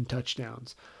 14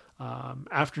 touchdowns.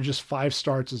 After just 5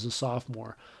 starts as a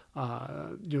sophomore.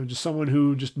 Just someone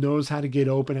who just knows how to get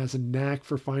open, has a knack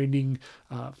for finding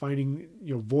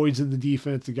voids in the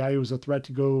defense. The guy who was a threat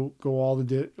to go all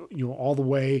the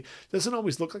way. Doesn't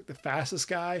always look like the fastest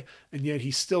guy, and yet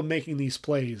he's still making these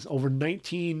plays. Over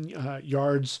 19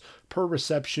 yards per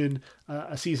reception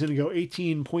a season ago,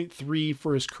 18.3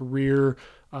 for his career.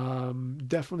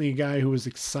 Definitely a guy who is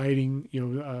exciting,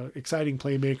 exciting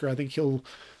playmaker. I think he'll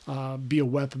be a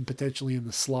weapon potentially in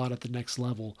the slot at the next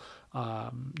level.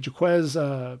 Jaquez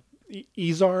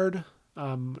Izard,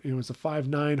 was a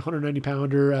 5'9", 190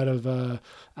 pounder out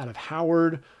of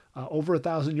Howard, over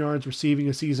 1,000 yards receiving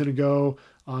a season ago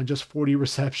on just 40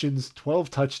 receptions,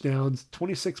 12 touchdowns,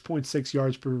 26.6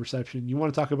 yards per reception. You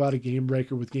want to talk about a game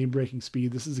breaker with game breaking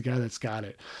speed? This is a guy that's got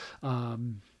it.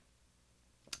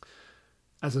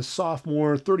 As a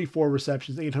sophomore, 34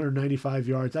 receptions, 895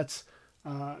 yards. That's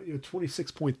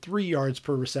 26.3 yards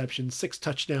per reception, 6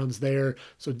 touchdowns there.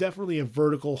 So definitely a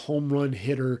vertical home run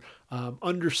hitter,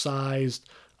 undersized,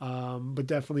 but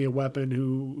definitely a weapon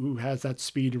who has that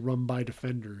speed to run by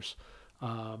defenders.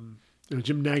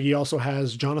 Jim Nagy also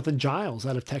has Jonathan Giles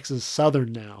out of Texas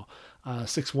Southern now.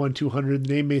 6'1", 200.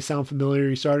 The name may sound familiar.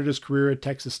 He started his career at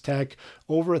Texas Tech,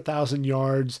 over 1,000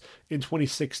 yards in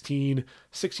 2016,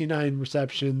 69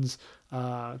 receptions,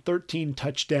 13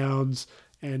 touchdowns,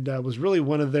 and was really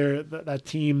one of that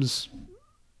team's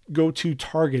go-to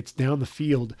targets down the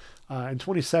field. In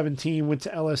 2017, went to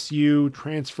LSU,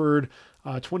 transferred.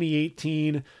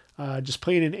 2018, just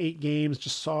played in 8 games.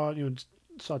 Just saw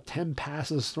 10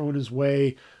 passes thrown his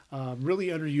way. Really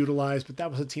underutilized, but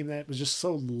that was a team that was just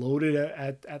so loaded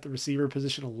at the receiver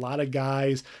position. A lot of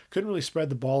guys couldn't really spread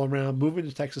the ball around. Moving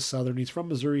to Texas Southern, he's from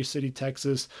Missouri City,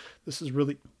 Texas. This is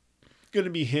really going to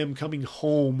be him coming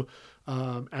home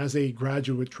as a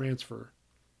graduate transfer.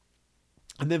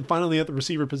 And then finally at the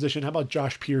receiver position, how about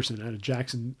Josh Pearson out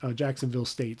of Jacksonville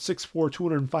State, 6'4",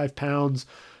 205 pounds.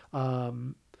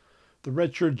 The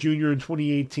redshirt junior in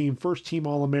 2018, first team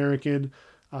All-American.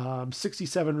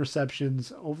 67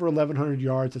 receptions, over 1,100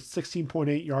 yards. That's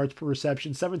 16.8 yards per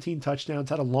reception, 17 touchdowns,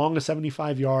 had a long of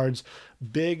 75 yards.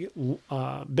 Big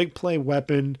play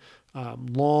weapon,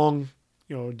 long,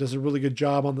 does a really good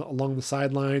job along the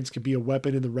sidelines, can be a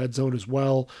weapon in the red zone as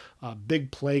well.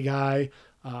 Big play guy.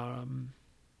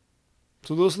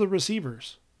 So those are the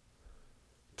receivers.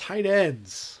 Tight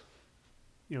ends.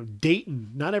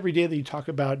 Dayton, not every day that you talk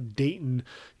about Dayton,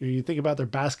 you think about their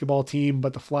basketball team,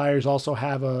 but the Flyers also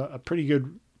have a pretty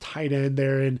good tight end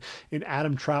there in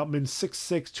Adam Troutman,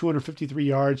 6'6", 253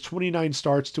 yards, 29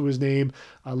 starts to his name,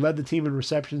 led the team in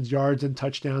receptions, yards, and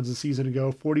touchdowns a season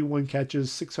ago, 41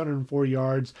 catches, 604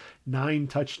 yards, 9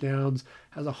 touchdowns,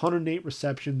 has 108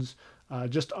 receptions,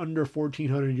 just under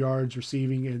 1,400 yards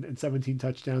receiving and 17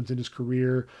 touchdowns in his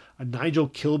career. Nigel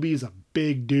Kilby is a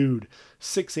big dude,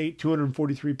 6'8",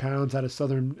 243 pounds out of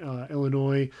Southern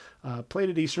Illinois. Played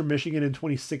at Eastern Michigan in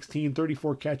 2016,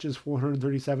 34 catches,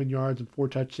 437 yards, and 4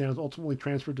 touchdowns. Ultimately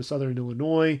transferred to Southern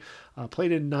Illinois.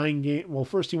 Played in 9 games. Well,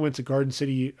 first he went to Garden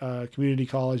City Community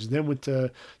College, then went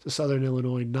to Southern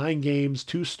Illinois. 9 games,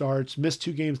 2 starts, missed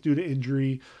 2 games due to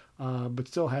injury. but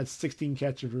still had 16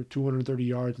 catches for 230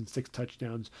 yards and 6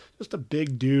 touchdowns. Just a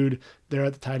big dude there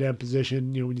at the tight end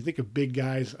position. When you think of big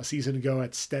guys, a season ago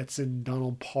at Stetson,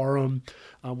 Donald Parham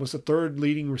was the third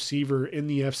leading receiver in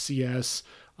the FCS.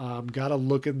 Got a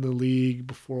look in the league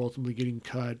before ultimately getting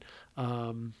cut.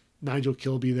 Nigel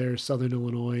Kilby there, Southern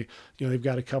Illinois. They've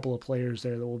got a couple of players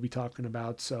there that we'll be talking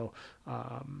about. So,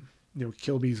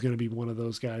 Kilby's going to be one of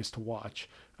those guys to watch.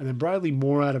 And then Bradley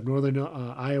Moore out of Northern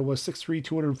Iowa, 6'3",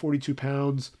 242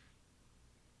 pounds.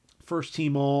 First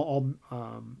team all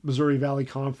Missouri Valley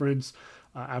Conference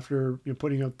after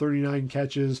putting up 39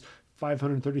 catches,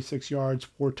 536 yards,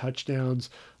 4 touchdowns.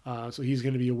 So he's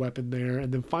going to be a weapon there.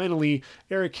 And then finally,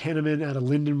 Eric Henneman out of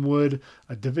Lindenwood,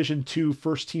 a Division II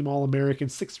first-team All-American,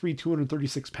 6'3",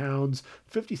 236 pounds,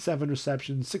 57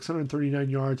 receptions, 639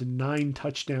 yards, and 9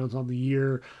 touchdowns on the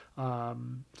year.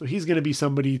 So he's going to be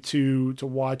somebody to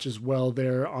watch as well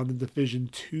there on the Division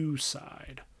II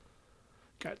side.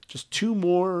 Got just 2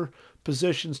 more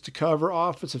positions to cover.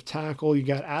 Offensive tackle, you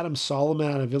got Adam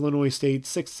Solomon out of Illinois State,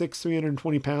 6'6",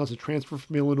 320 pounds, a transfer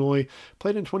from Illinois,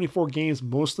 played in 24 games,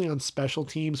 mostly on special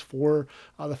teams for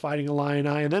the Fighting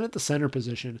Illini. And then at the center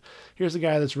position, here's a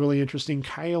guy that's really interesting,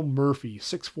 Kyle Murphy,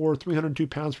 6'4", 302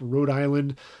 pounds from Rhode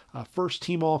Island, first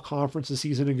team all-conference a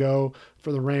season ago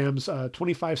for the Rams,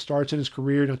 25 starts in his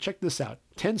career. Now check this out,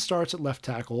 10 starts at left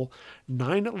tackle,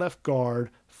 9 at left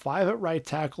guard, 5 at right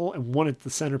tackle, and 1 at the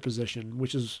center position,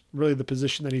 which is really the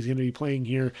position that he's going to be playing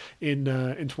here in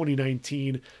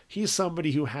 2019. He's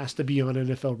somebody who has to be on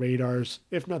NFL radars,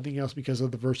 if nothing else, because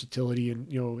of the versatility,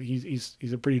 and he's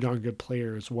a pretty darn good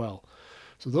player as well.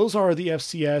 So those are the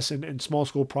FCS and small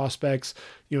school prospects,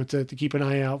 to keep an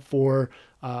eye out for,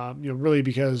 really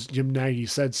because Jim Nagy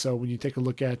said so. When you take a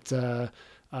look at the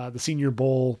Senior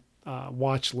Bowl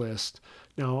watch list.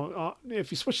 Now, if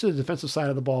you switch to the defensive side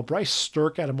of the ball, Bryce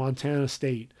Stirk out of Montana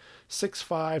State,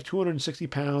 6'5", 260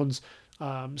 pounds,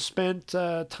 spent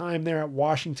time there at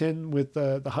Washington with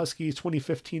the Huskies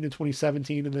 2015 to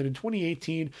 2017, and then in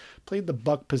 2018 played the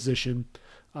buck position.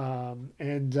 When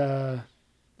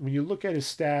you look at his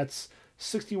stats,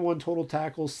 61 total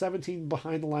tackles, 17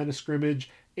 behind the line of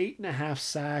scrimmage, 8.5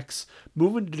 sacks,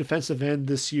 moving to defensive end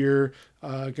this year.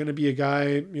 Going to be a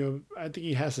guy, I think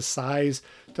he has the size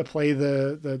to play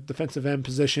the defensive end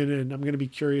position, and I'm going to be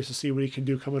curious to see what he can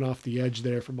do coming off the edge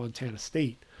there from Montana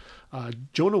State.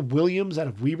 Jonah Williams out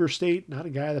of Weber State, not a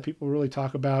guy that people really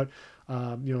talk about,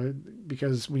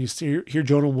 because when you hear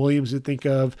Jonah Williams, you think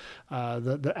of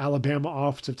the Alabama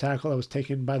offensive tackle that was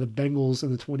taken by the Bengals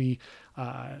in the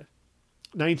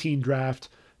 2019 draft.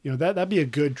 That'd be a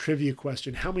good trivia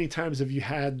question. How many times have you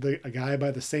had a guy by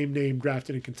the same name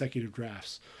drafted in consecutive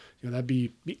drafts? That'd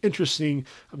be interesting.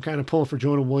 I'm kind of pulling for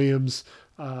Jonah Williams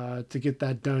to get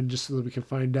that done just so that we can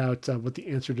find out what the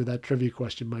answer to that trivia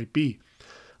question might be.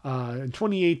 In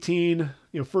 2018,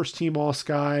 first team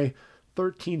All-Sky,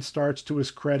 13 starts to his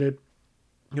credit.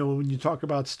 When you talk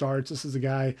about starts, this is a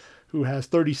guy who has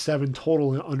 37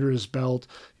 total under his belt.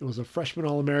 He was a freshman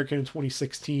All-American in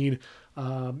 2016.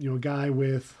 A guy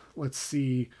with, let's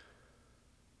see,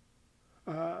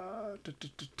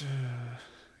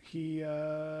 he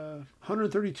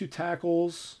 132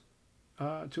 tackles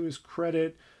to his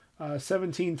credit,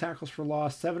 17 tackles for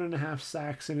loss, 7.5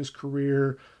 sacks in his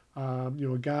career. A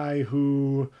guy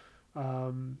who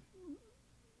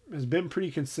has been pretty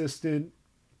consistent,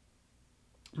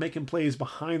 making plays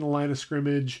behind the line of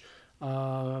scrimmage,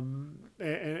 and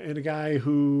a guy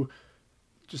who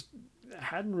just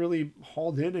hadn't really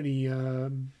hauled in any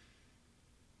let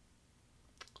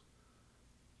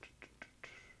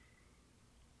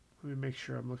me make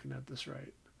sure I'm looking at this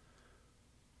right.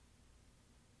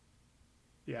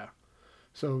 Yeah.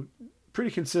 So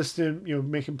pretty consistent,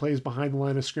 making plays behind the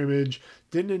line of scrimmage.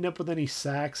 Didn't end up with any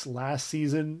sacks last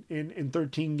season in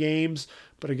 13 games,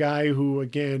 but a guy who,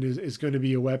 again, is going to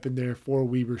be a weapon there for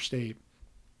Weber State.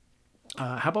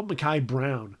 How about Mekhi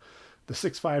Brown, the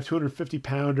 6'5",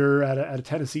 250-pounder out of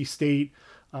Tennessee State,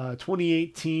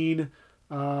 2018.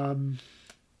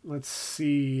 Let's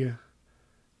see.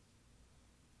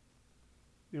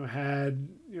 Had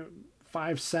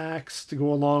 5 sacks to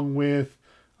go along with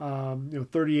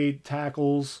 38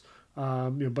 tackles.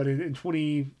 But in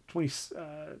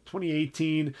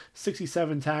 2018,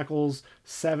 67 tackles,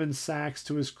 7 sacks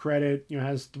to his credit.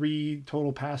 Has 3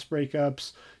 total pass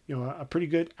breakups. A pretty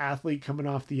good athlete coming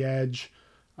off the edge.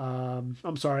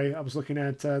 I'm sorry, I was looking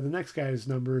at the next guy's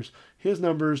numbers. His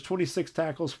numbers: 26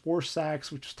 tackles, 4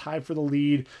 sacks, which was tied for the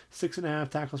lead, 6.5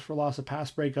 tackles for loss of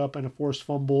pass breakup, and a forced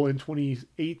fumble in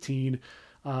 2018.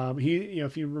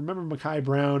 If you remember Mekhi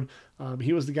Brown,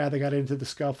 he was the guy that got into the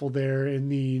scuffle there in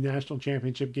the national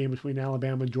championship game between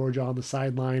Alabama and Georgia on the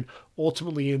sideline.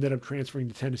 Ultimately, ended up transferring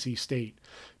to Tennessee State.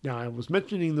 Now, I was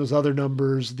mentioning those other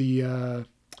numbers, the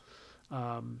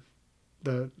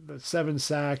 7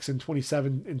 sacks in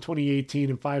 2018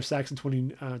 and 5 sacks in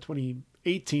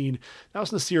 2018. That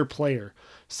was Nasir Player,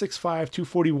 6'5",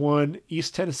 241,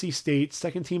 East Tennessee State,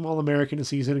 second team All-American a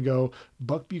season ago,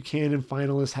 Buck Buchanan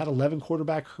finalist, had 11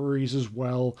 quarterback hurries as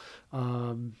well.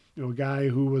 A guy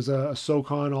who was a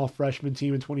SoCon all-freshman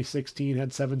team in 2016,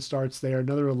 had 7 starts there,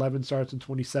 another 11 starts in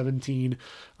 2017.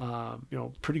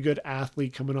 Pretty good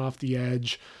athlete coming off the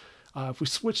edge. If we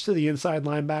switch to the inside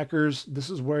linebackers, this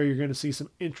is where you're going to see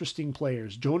some interesting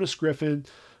players. Griffith,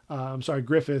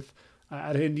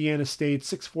 out of Indiana State,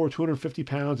 6'4", 250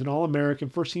 pounds, an All-American,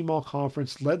 first-team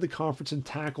All-Conference, led the conference in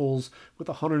tackles with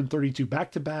 132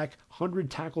 back-to-back, 100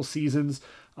 tackle seasons,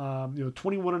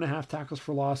 21 and a half tackles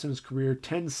for loss in his career,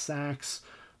 10 sacks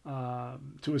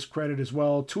to his credit as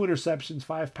well, 2 interceptions,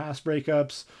 5 pass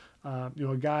breakups, a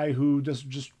guy who does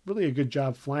just really a good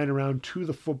job flying around to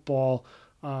the football.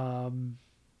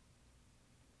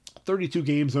 32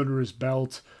 games under his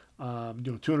belt,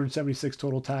 276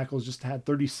 total tackles, just had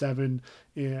 37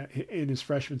 in his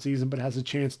freshman season, but has a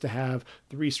chance to have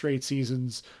 3 straight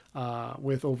seasons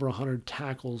with over 100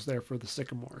 tackles there for the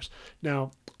Sycamores.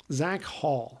 Now, Zach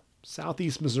Hall,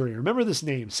 Southeast Missouri. Remember this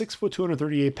name, 6 foot,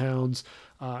 238 pounds.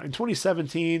 In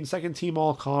 2017, second team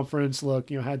all conference.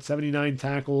 Had 79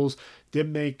 tackles, did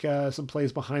make some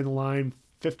plays behind the line,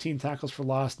 15 tackles for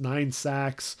loss, 9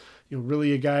 sacks.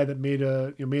 Really a guy that made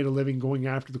a living going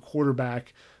after the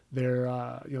quarterback. There,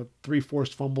 3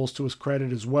 forced fumbles to his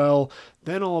credit as well.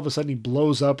 Then all of a sudden he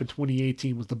blows up in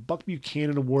 2018. Was the Buck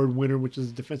Buchanan Award winner, which is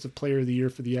the Defensive Player of the Year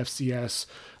for the FCS,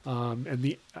 and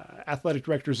the Athletic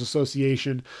Directors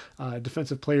Association.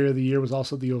 Defensive Player of the Year was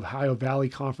also the Ohio Valley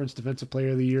Conference Defensive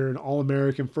Player of the Year, an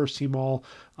All-American, first team All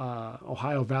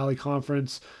Ohio Valley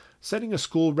Conference, setting a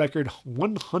school record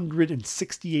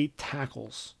 168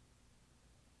 tackles,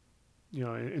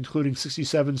 including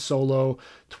 67 solo,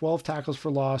 12 tackles for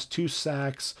loss, 2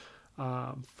 sacks,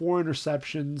 4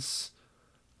 interceptions.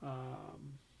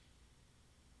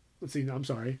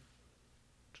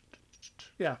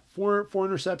 Four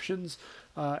interceptions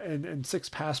and 6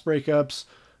 pass breakups,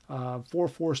 4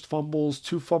 forced fumbles,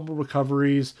 2 fumble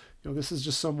recoveries. This is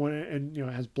just someone, and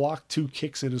has blocked 2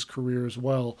 kicks in his career as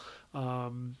well.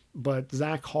 But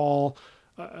Zach Hall,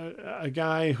 a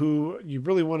guy who you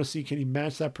really want to see, can he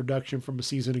match that production from a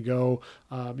season ago?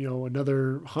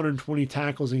 Another 120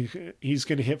 tackles. He's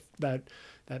going to hit that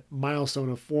milestone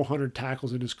of 400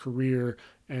 tackles in his career,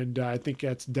 and I think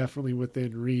that's definitely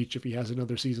within reach if he has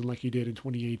another season like he did in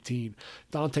 2018.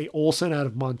 Dante Olson out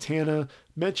of Montana,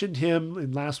 mentioned him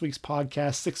in last week's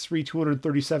podcast, 6'3",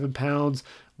 237 pounds.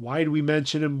 Why do we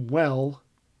mention him? Well,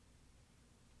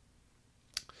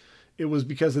 it was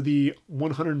because of the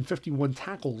 151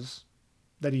 tackles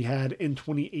that he had in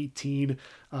 2018.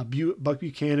 Buck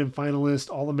Buchanan finalist,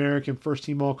 All-American, first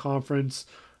team All-Conference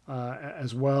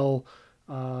as well.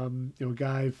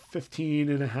 Guy 15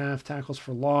 and a half tackles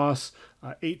for loss,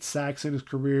 8 sacks in his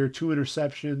career, 2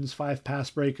 interceptions, 5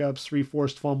 pass breakups, 3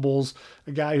 forced fumbles.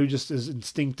 A guy who just is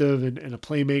instinctive and a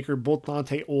playmaker. Both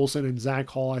Dante Olson and Zach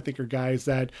Hall, I think, are guys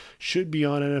that should be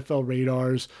on NFL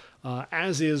radars,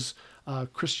 as is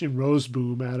Christian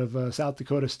Roseboom out of South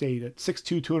Dakota State at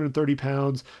 6'2", 230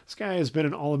 pounds. This guy has been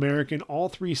an All-American all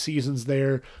 3 seasons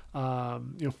there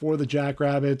for the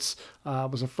Jackrabbits.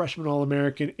 Was a freshman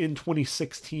All-American in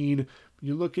 2016. When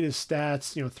you look at his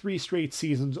stats, 3 straight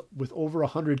seasons with over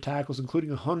 100 tackles, including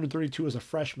 132 as a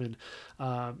freshman.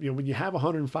 When you have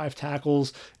 105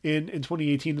 tackles in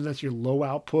 2018, and that's your low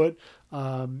output,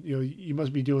 you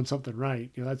must be doing something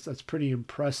right. That's pretty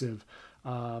impressive.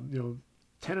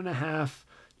 10 and a half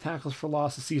tackles for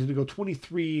loss a season ago,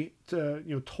 23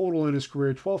 total in his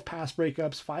career, 12 pass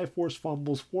breakups, 5 forced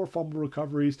fumbles, 4 fumble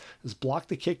recoveries, has blocked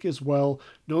the kick as well,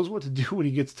 knows what to do when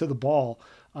he gets to the ball.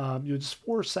 Just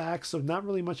 4 sacks, so not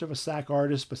really much of a sack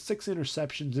artist, but 6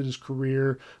 interceptions in his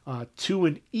career, 2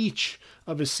 in each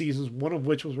of his seasons, one of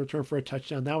which was returned for a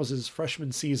touchdown. That was his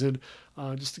freshman season.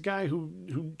 Just a guy who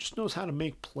just knows how to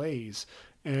make plays.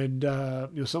 And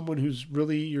someone who's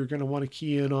really you're going to want to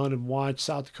key in on and watch.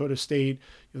 South Dakota State,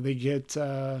 they get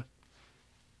to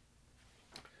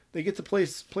play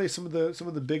some of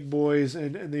the big boys,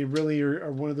 and they really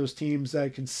are one of those teams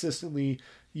that consistently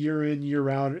year in year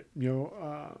out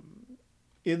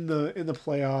in the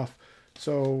playoff.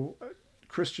 So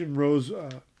Christian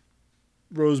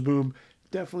Roseboom,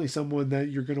 definitely someone that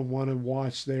you're going to want to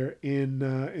watch there in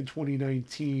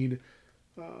 2019.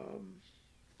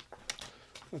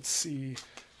 let's see.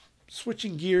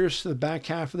 Switching gears to the back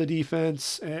half of the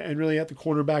defense and really at the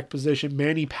cornerback position,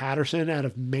 Manny Patterson out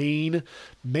of Maine.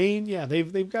 Maine, yeah,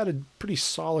 they've got a pretty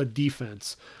solid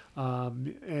defense.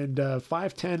 And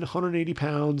 5'10", 180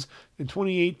 pounds. In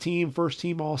 2018, first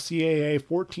team All CAA,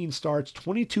 14 starts,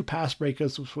 22 pass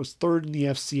breakups, which was third in the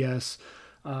FCS,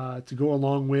 to go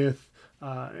along with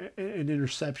an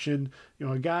interception.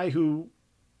 A guy who,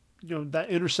 that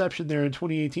interception there in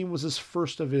 2018 was his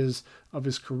first of his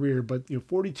career, but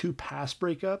 42 pass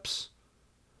breakups.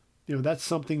 That's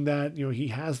something that he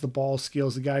has the ball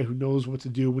skills. A guy who knows what to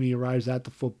do when he arrives at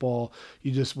the football.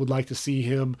 You just would like to see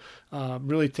him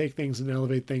really take things and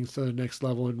elevate things to the next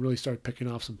level and really start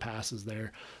picking off some passes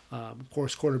there. Of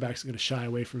course, quarterbacks are going to shy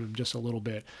away from him just a little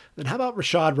bit. Then how about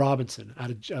Rashad Robinson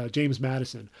out of James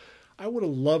Madison? I would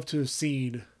have loved to have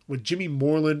seen what Jimmy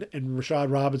Moreland and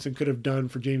Rashad Robinson could have done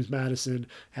for James Madison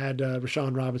had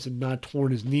Rashad Robinson not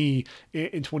torn his knee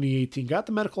in 2018. Got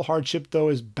the medical hardship, though,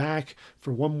 is back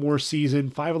for one more season,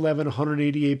 5'11",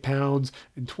 188 pounds.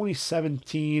 In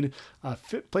 2017,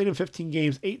 played in 15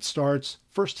 games, 8 starts,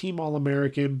 first team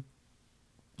All-American.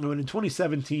 And in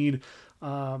 2017,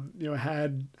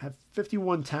 had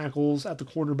 51 tackles at the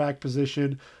cornerback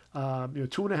position,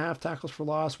 2.5 tackles for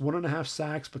loss, 1.5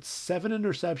 sacks, but 7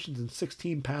 interceptions and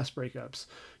 16 pass breakups.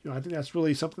 I think that's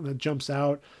really something that jumps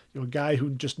out. A guy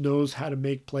who just knows how to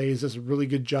make plays, does a really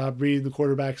good job reading the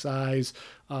quarterback's eyes,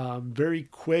 very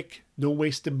quick, no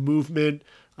wasted movement.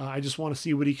 I just want to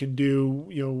see what he can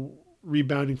do,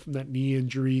 rebounding from that knee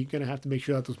injury. Going to have to make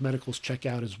sure that those medicals check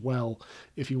out as well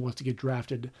if he wants to get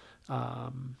drafted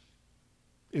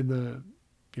in the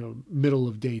middle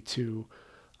of day 2.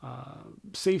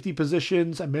 Safety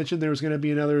positions, I mentioned there was going to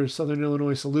be another Southern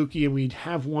Illinois Saluki, and we'd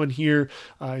have one here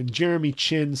in Jeremy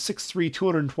Chin, 6'3",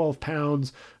 212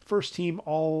 pounds, first team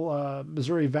All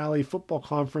Missouri Valley Football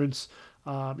Conference.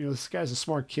 This guy's a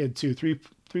smart kid too, 3.58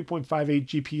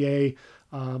 GPA.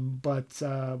 But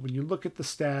when you look at the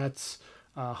stats,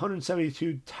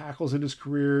 172 tackles in his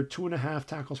career, 2.5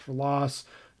 tackles for loss,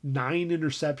 9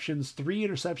 interceptions, 3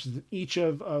 interceptions in each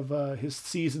of his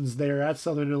seasons there at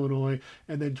Southern Illinois,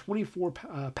 and then 24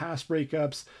 pass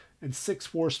breakups and 6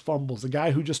 forced fumbles. A guy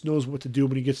who just knows what to do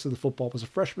when he gets to the football. Was a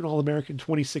freshman All-American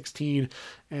 2016,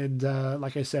 and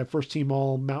like I said, first team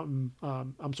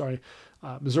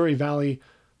Missouri Valley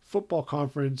Football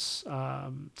Conference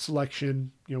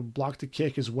selection. Blocked a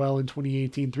kick as well in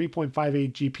 2018.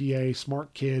 3.58 GPA.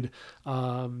 Smart kid.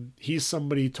 He's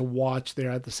somebody to watch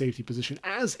there at the safety position.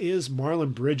 As is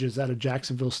Marlon Bridges out of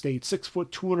Jacksonville State. 6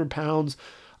 foot, 200 pounds.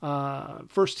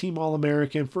 First team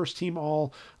All-American. First team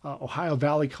All Ohio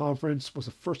Valley Conference. Was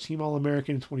a first team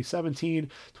All-American in 2017.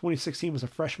 2016 was a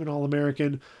freshman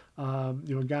All-American. A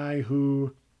guy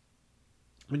who,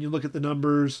 when you look at the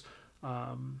numbers,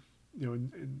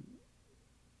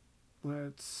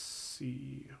 let's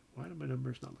see. Why do my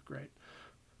numbers not look right?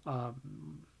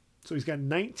 So he's got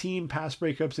 19 pass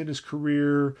breakups in his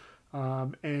career,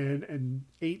 and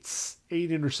eight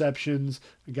interceptions.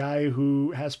 A guy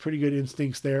who has pretty good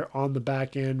instincts there on the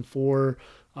back end for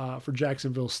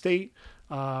Jacksonville State.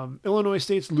 Illinois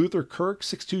State's Luther Kirk,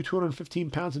 6'2",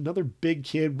 215 pounds, another big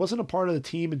kid. Wasn't a part of the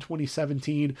team in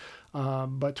 2017,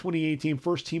 but 2018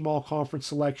 first team all-conference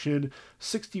selection,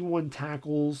 61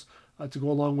 tackles to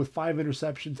go along with 5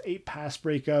 interceptions, 8 pass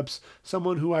breakups.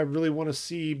 Someone who I really want to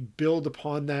see build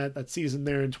upon that season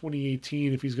there in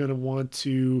 2018 if he's going to want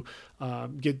to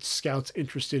get scouts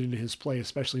interested in his play,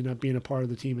 especially not being a part of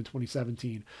the team in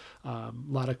 2017. A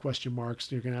lot of question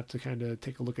marks. You're going to have to kind of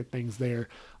take a look at things there.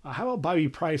 How about Bobby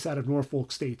Price out of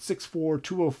Norfolk State? 6'4",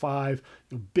 205.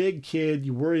 Big kid.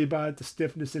 You worry about the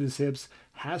stiffness in his hips.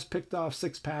 Has picked off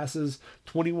 6 passes,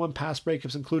 21 pass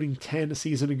breakups, including 10 a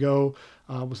season ago.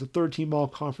 Was a third-team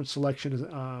all-conference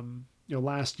selection,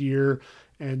 last year,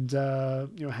 and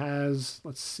has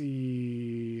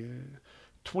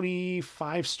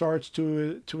 25 starts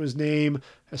to his name.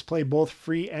 Has played both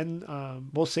free and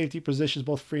both safety positions,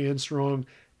 both free and strong.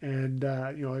 And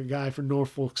a guy from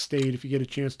Norfolk State. If you get a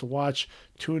chance to watch,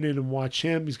 tune in and watch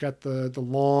him. He's got the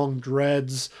long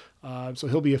dreads. So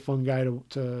he'll be a fun guy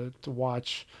to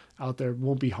watch out there. It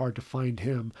won't be hard to find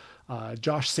him.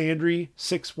 Josh Sandry,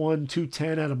 6'1",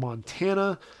 210 out of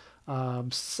Montana.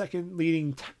 Second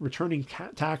leading returning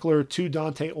tackler to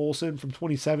Dante Olson from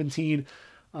 2017.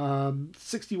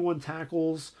 61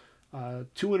 tackles,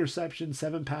 2 interceptions,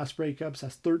 7 pass breakups.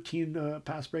 Has 13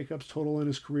 pass breakups total in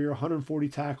his career. 140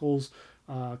 tackles,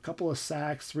 a couple of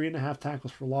sacks, 3.5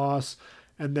 tackles for loss.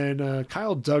 And then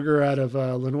Kyle Duggar out of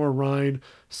Lenoir-Rhyne,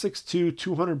 6'2",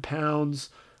 200 pounds.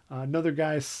 Another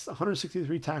guy,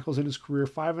 163 tackles in his career,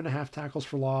 5.5 tackles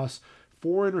for loss,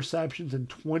 4 interceptions and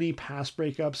 20 pass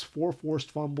breakups, 4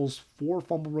 forced fumbles, 4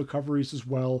 fumble recoveries as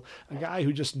well. A guy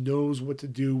who just knows what to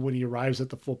do when he arrives at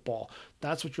the football.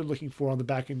 That's what you're looking for on the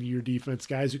back end of your defense,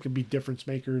 guys who can be difference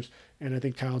makers, and I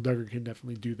think Kyle Duggar can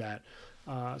definitely do that.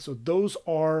 So those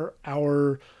are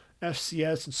our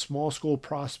FCS and small school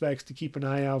prospects to keep an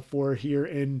eye out for here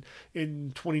in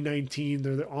 2019.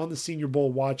 They're on the Senior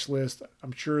Bowl watch list.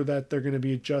 I'm sure that they're going to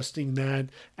be adjusting that,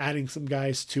 adding some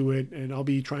guys to it, and I'll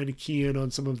be trying to key in on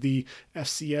some of the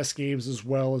FCS games as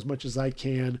well as much as I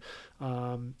can.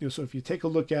 So if you take a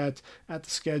look at the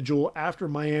schedule after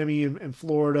Miami and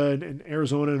Florida and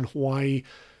Arizona and Hawaii,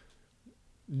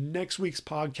 next week's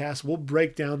podcast, we'll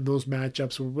break down those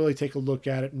matchups. We'll really take a look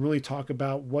at it and really talk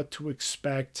about what to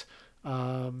expect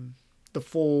the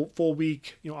full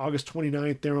week, August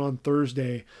 29th there on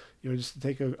Thursday, just to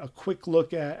take a quick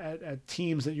look at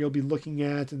teams that you'll be looking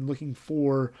at and looking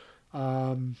for.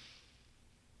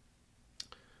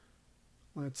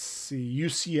 Let's see,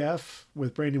 UCF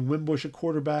with Brandon Wimbush at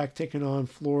quarterback taking on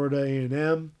Florida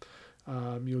A&M.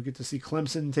 You'll get to see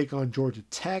Clemson take on Georgia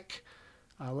Tech.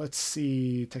 Let's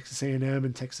see, Texas A&M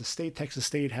and Texas State. Texas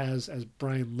State has as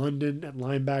Brian London at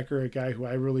linebacker, a guy who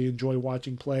I really enjoy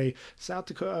watching play. South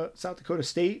Dakota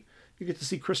State, you get to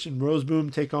see Christian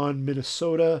Roseboom take on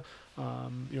Minnesota,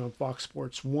 on Fox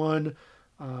Sports 1.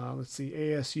 Let's see,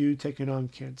 ASU taking on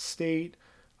Kent State.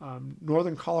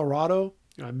 Northern Colorado,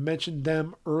 I mentioned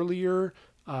them earlier.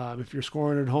 If you're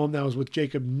scoring at home, that was with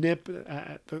Jacob Knipp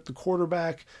at the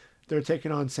quarterback. They're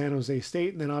taking on San Jose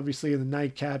State. And then obviously in the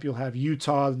nightcap, you'll have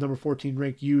Utah, the number 14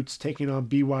 ranked Utes, taking on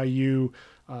BYU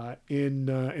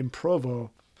in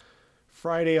Provo.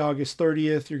 Friday, August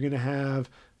 30th, you're going to have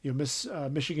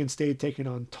Michigan State taking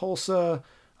on Tulsa.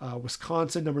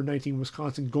 Wisconsin, number 19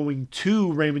 Wisconsin, going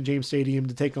to Raymond James Stadium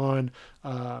to take on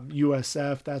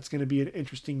USF. That's going to be an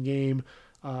interesting game,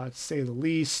 to say the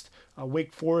least.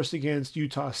 Wake Forest against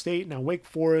Utah State. Now, Wake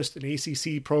Forest, an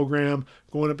ACC program,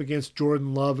 going up against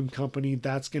Jordan Love and company.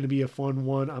 That's going to be a fun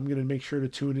one. I'm going to make sure to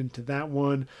tune into that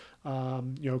one.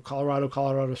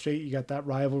 Colorado State, you got that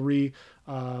rivalry.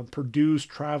 Purdue's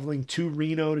traveling to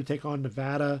Reno to take on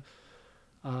Nevada.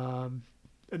 And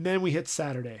then we hit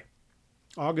Saturday,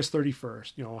 August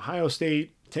 31st. Ohio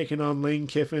State taking on Lane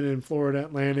Kiffin and Florida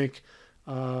Atlantic.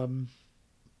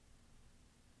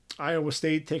 Iowa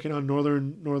State taking on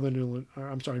Northern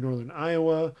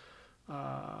Iowa.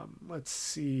 Let's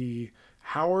see,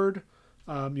 Howard.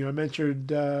 I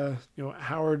mentioned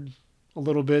Howard a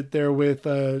little bit there with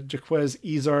Jaquez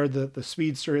Izard, the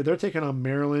speedster. They're taking on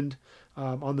Maryland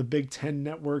on the Big Ten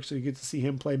Network, so you get to see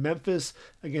him play. Memphis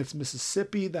against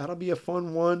Mississippi. That'll be a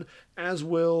fun one, as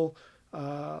will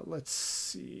let's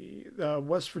see,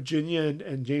 West Virginia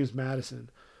and James Madison.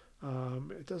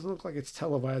 It doesn't look like it's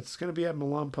televised. It's going to be at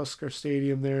Milan Puskar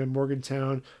Stadium there in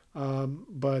Morgantown.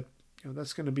 But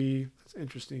that's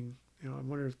interesting. I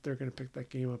wonder if they're going to pick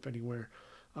that game up anywhere.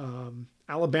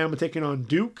 Alabama taking on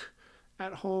Duke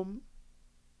at home.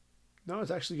 No,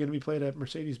 it's actually going to be played at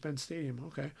Mercedes-Benz Stadium.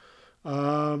 Okay.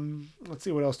 Let's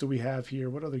see, what else do we have here?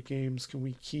 What other games can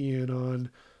we key in on?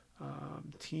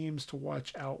 Teams to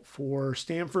watch out for.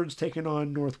 Stanford's taking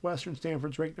on Northwestern.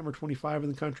 Stanford's ranked number 25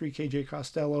 in the country. KJ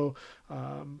Costello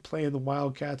playing the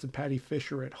Wildcats and Patty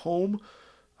Fisher at home.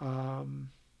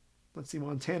 Let's see,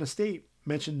 Montana State.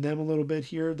 Mentioned them a little bit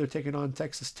here. They're taking on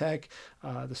Texas Tech,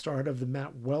 the start of the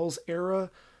Matt Wells era.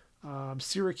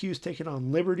 Syracuse taking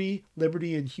on Liberty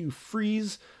and Hugh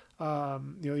Freeze.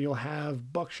 You'll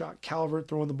have Buckshot Calvert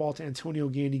throwing the ball to Antonio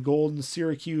Gandy Golden.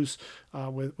 Syracuse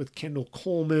with Kendall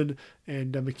Coleman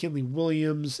and McKinley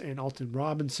Williams and Alton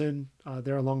Robinson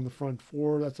there along the front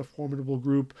four. That's a formidable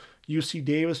group. UC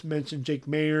Davis, mentioned Jake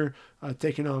Mayer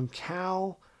taking on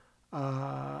Cal.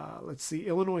 Let's see,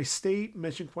 Illinois State,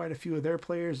 mentioned quite a few of their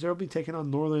players. They'll be taking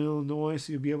on Northern Illinois,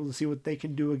 so you'll be able to see what they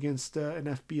can do against an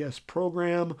FBS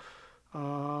program.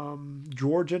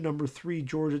 Georgia, number 3,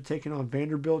 Georgia taking on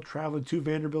Vanderbilt, traveling to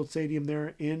Vanderbilt Stadium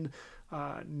there in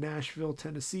Nashville,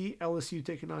 Tennessee. LSU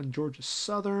taking on Georgia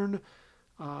Southern.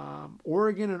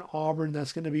 Oregon and Auburn,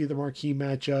 that's going to be the marquee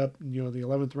matchup. The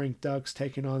 11th ranked Ducks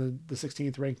taking on the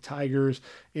 16th ranked Tigers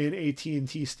in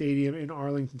AT&T Stadium in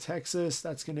Arlington, Texas.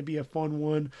 That's going to be a fun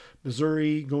one.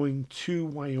 Missouri going to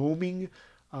Wyoming.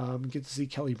 Get to see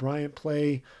Kelly Bryant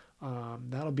play.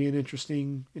 That'll be an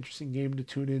interesting game to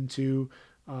tune into.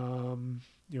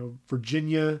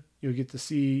 Virginia, you'll get to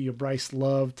see Bryce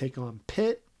Love take on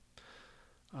Pitt.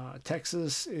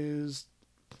 Texas is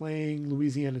playing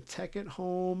Louisiana Tech at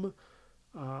home.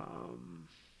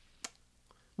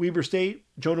 Weber State,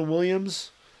 Jonah Williams,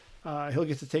 he'll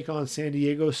get to take on San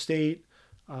Diego State.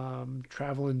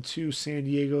 traveling to San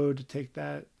Diego to take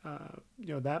that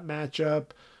that matchup.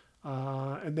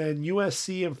 And then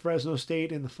USC and Fresno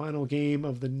State in the final game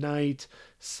of the night,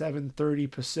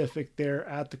 7:30 Pacific there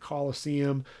at the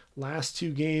Coliseum. Last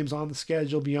two games on the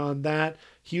schedule beyond that,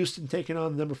 Houston taking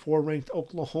on the number 4 ranked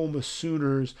Oklahoma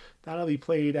Sooners. That'll be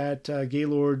played at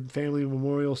Gaylord Family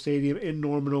Memorial Stadium in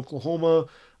Norman, Oklahoma.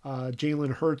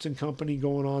 Jalen Hurts and company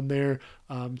going on there,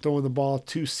 throwing the ball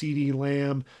to CeeDee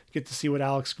Lamb. Get to see what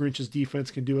Alex Grinch's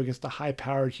defense can do against the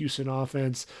high-powered Houston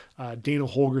offense. Dana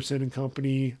Holgerson and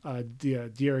company,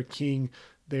 De'Ara King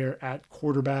there at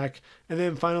quarterback. And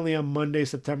then finally on Monday,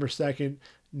 September 2nd,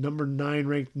 number 9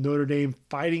 ranked Notre Dame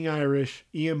Fighting Irish,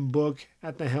 Ian Book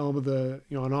at the helm of the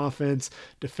on offense,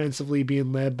 defensively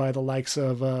being led by the likes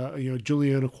of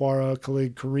Julian Okwara,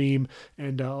 Khalid Kareem,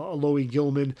 and Alohi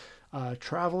Gilman.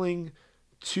 Traveling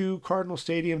to Cardinal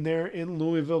Stadium there in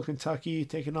Louisville, Kentucky,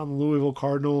 taking on the Louisville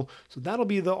Cardinal. So that'll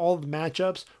be all the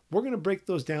matchups. We're going to break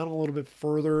those down a little bit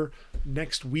further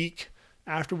next week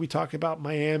after we talk about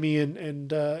Miami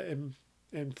and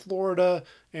Florida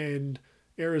and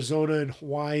Arizona and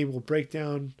Hawaii. We'll break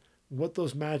down what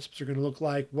those matchups are going to look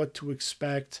like, what to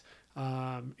expect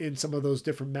in some of those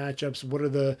different matchups. What are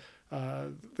the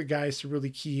guys to really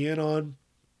key in on?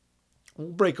 We'll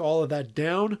break all of that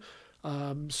down.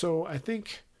 So I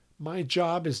think my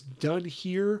job is done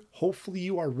here. Hopefully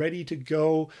you are ready to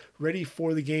go, ready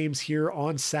for the games here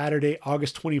on Saturday,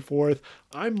 August 24th.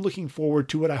 I'm looking forward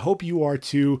to it. I hope you are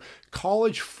too.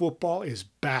 College football is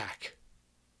back.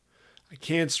 I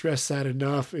can't stress that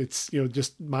enough. It's,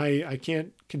 I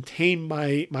can't contain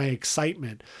my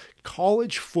excitement.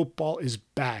 College football is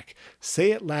back.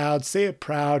 Say it loud, say it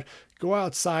proud, go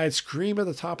outside, scream at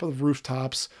the top of the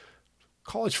rooftops.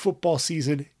 College football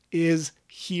season is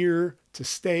here to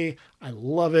stay. I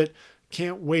love it.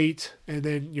 Can't wait. And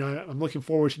then, I'm looking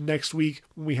forward to next week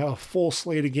when we have a full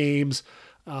slate of games.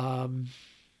 But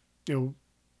we'll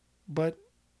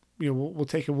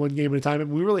take it one game at a time.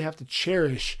 And we really have to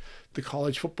cherish the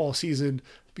college football season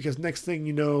because next thing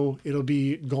you know, it'll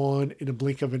be gone in a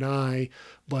blink of an eye.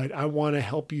 But I want to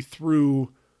help you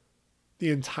through the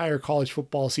entire college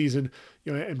football season,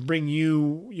 and bring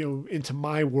you, into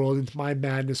my world, into my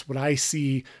madness, what I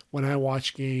see when I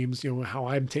watch games, how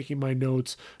I'm taking my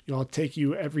notes. I'll take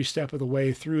you every step of the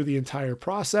way through the entire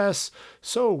process.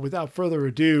 So without further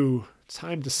ado, it's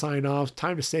time to sign off,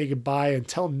 time to say goodbye.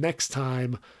 Until next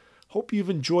time, hope you've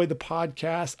enjoyed the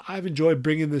podcast. I've enjoyed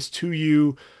bringing this to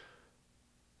you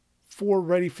for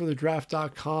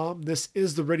ReadyForTheDraft.com. This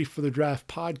is the Ready for the Draft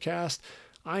podcast.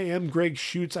 I am Greg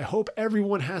Schutz. I hope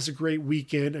everyone has a great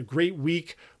weekend, a great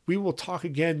week. We will talk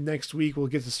again next week. We'll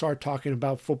get to start talking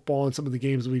about football and some of the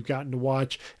games that we've gotten to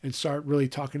watch and start really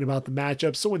talking about the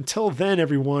matchups. So until then,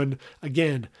 everyone,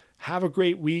 again, have a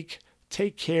great week.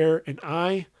 Take care, and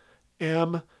I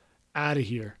am out of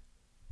here.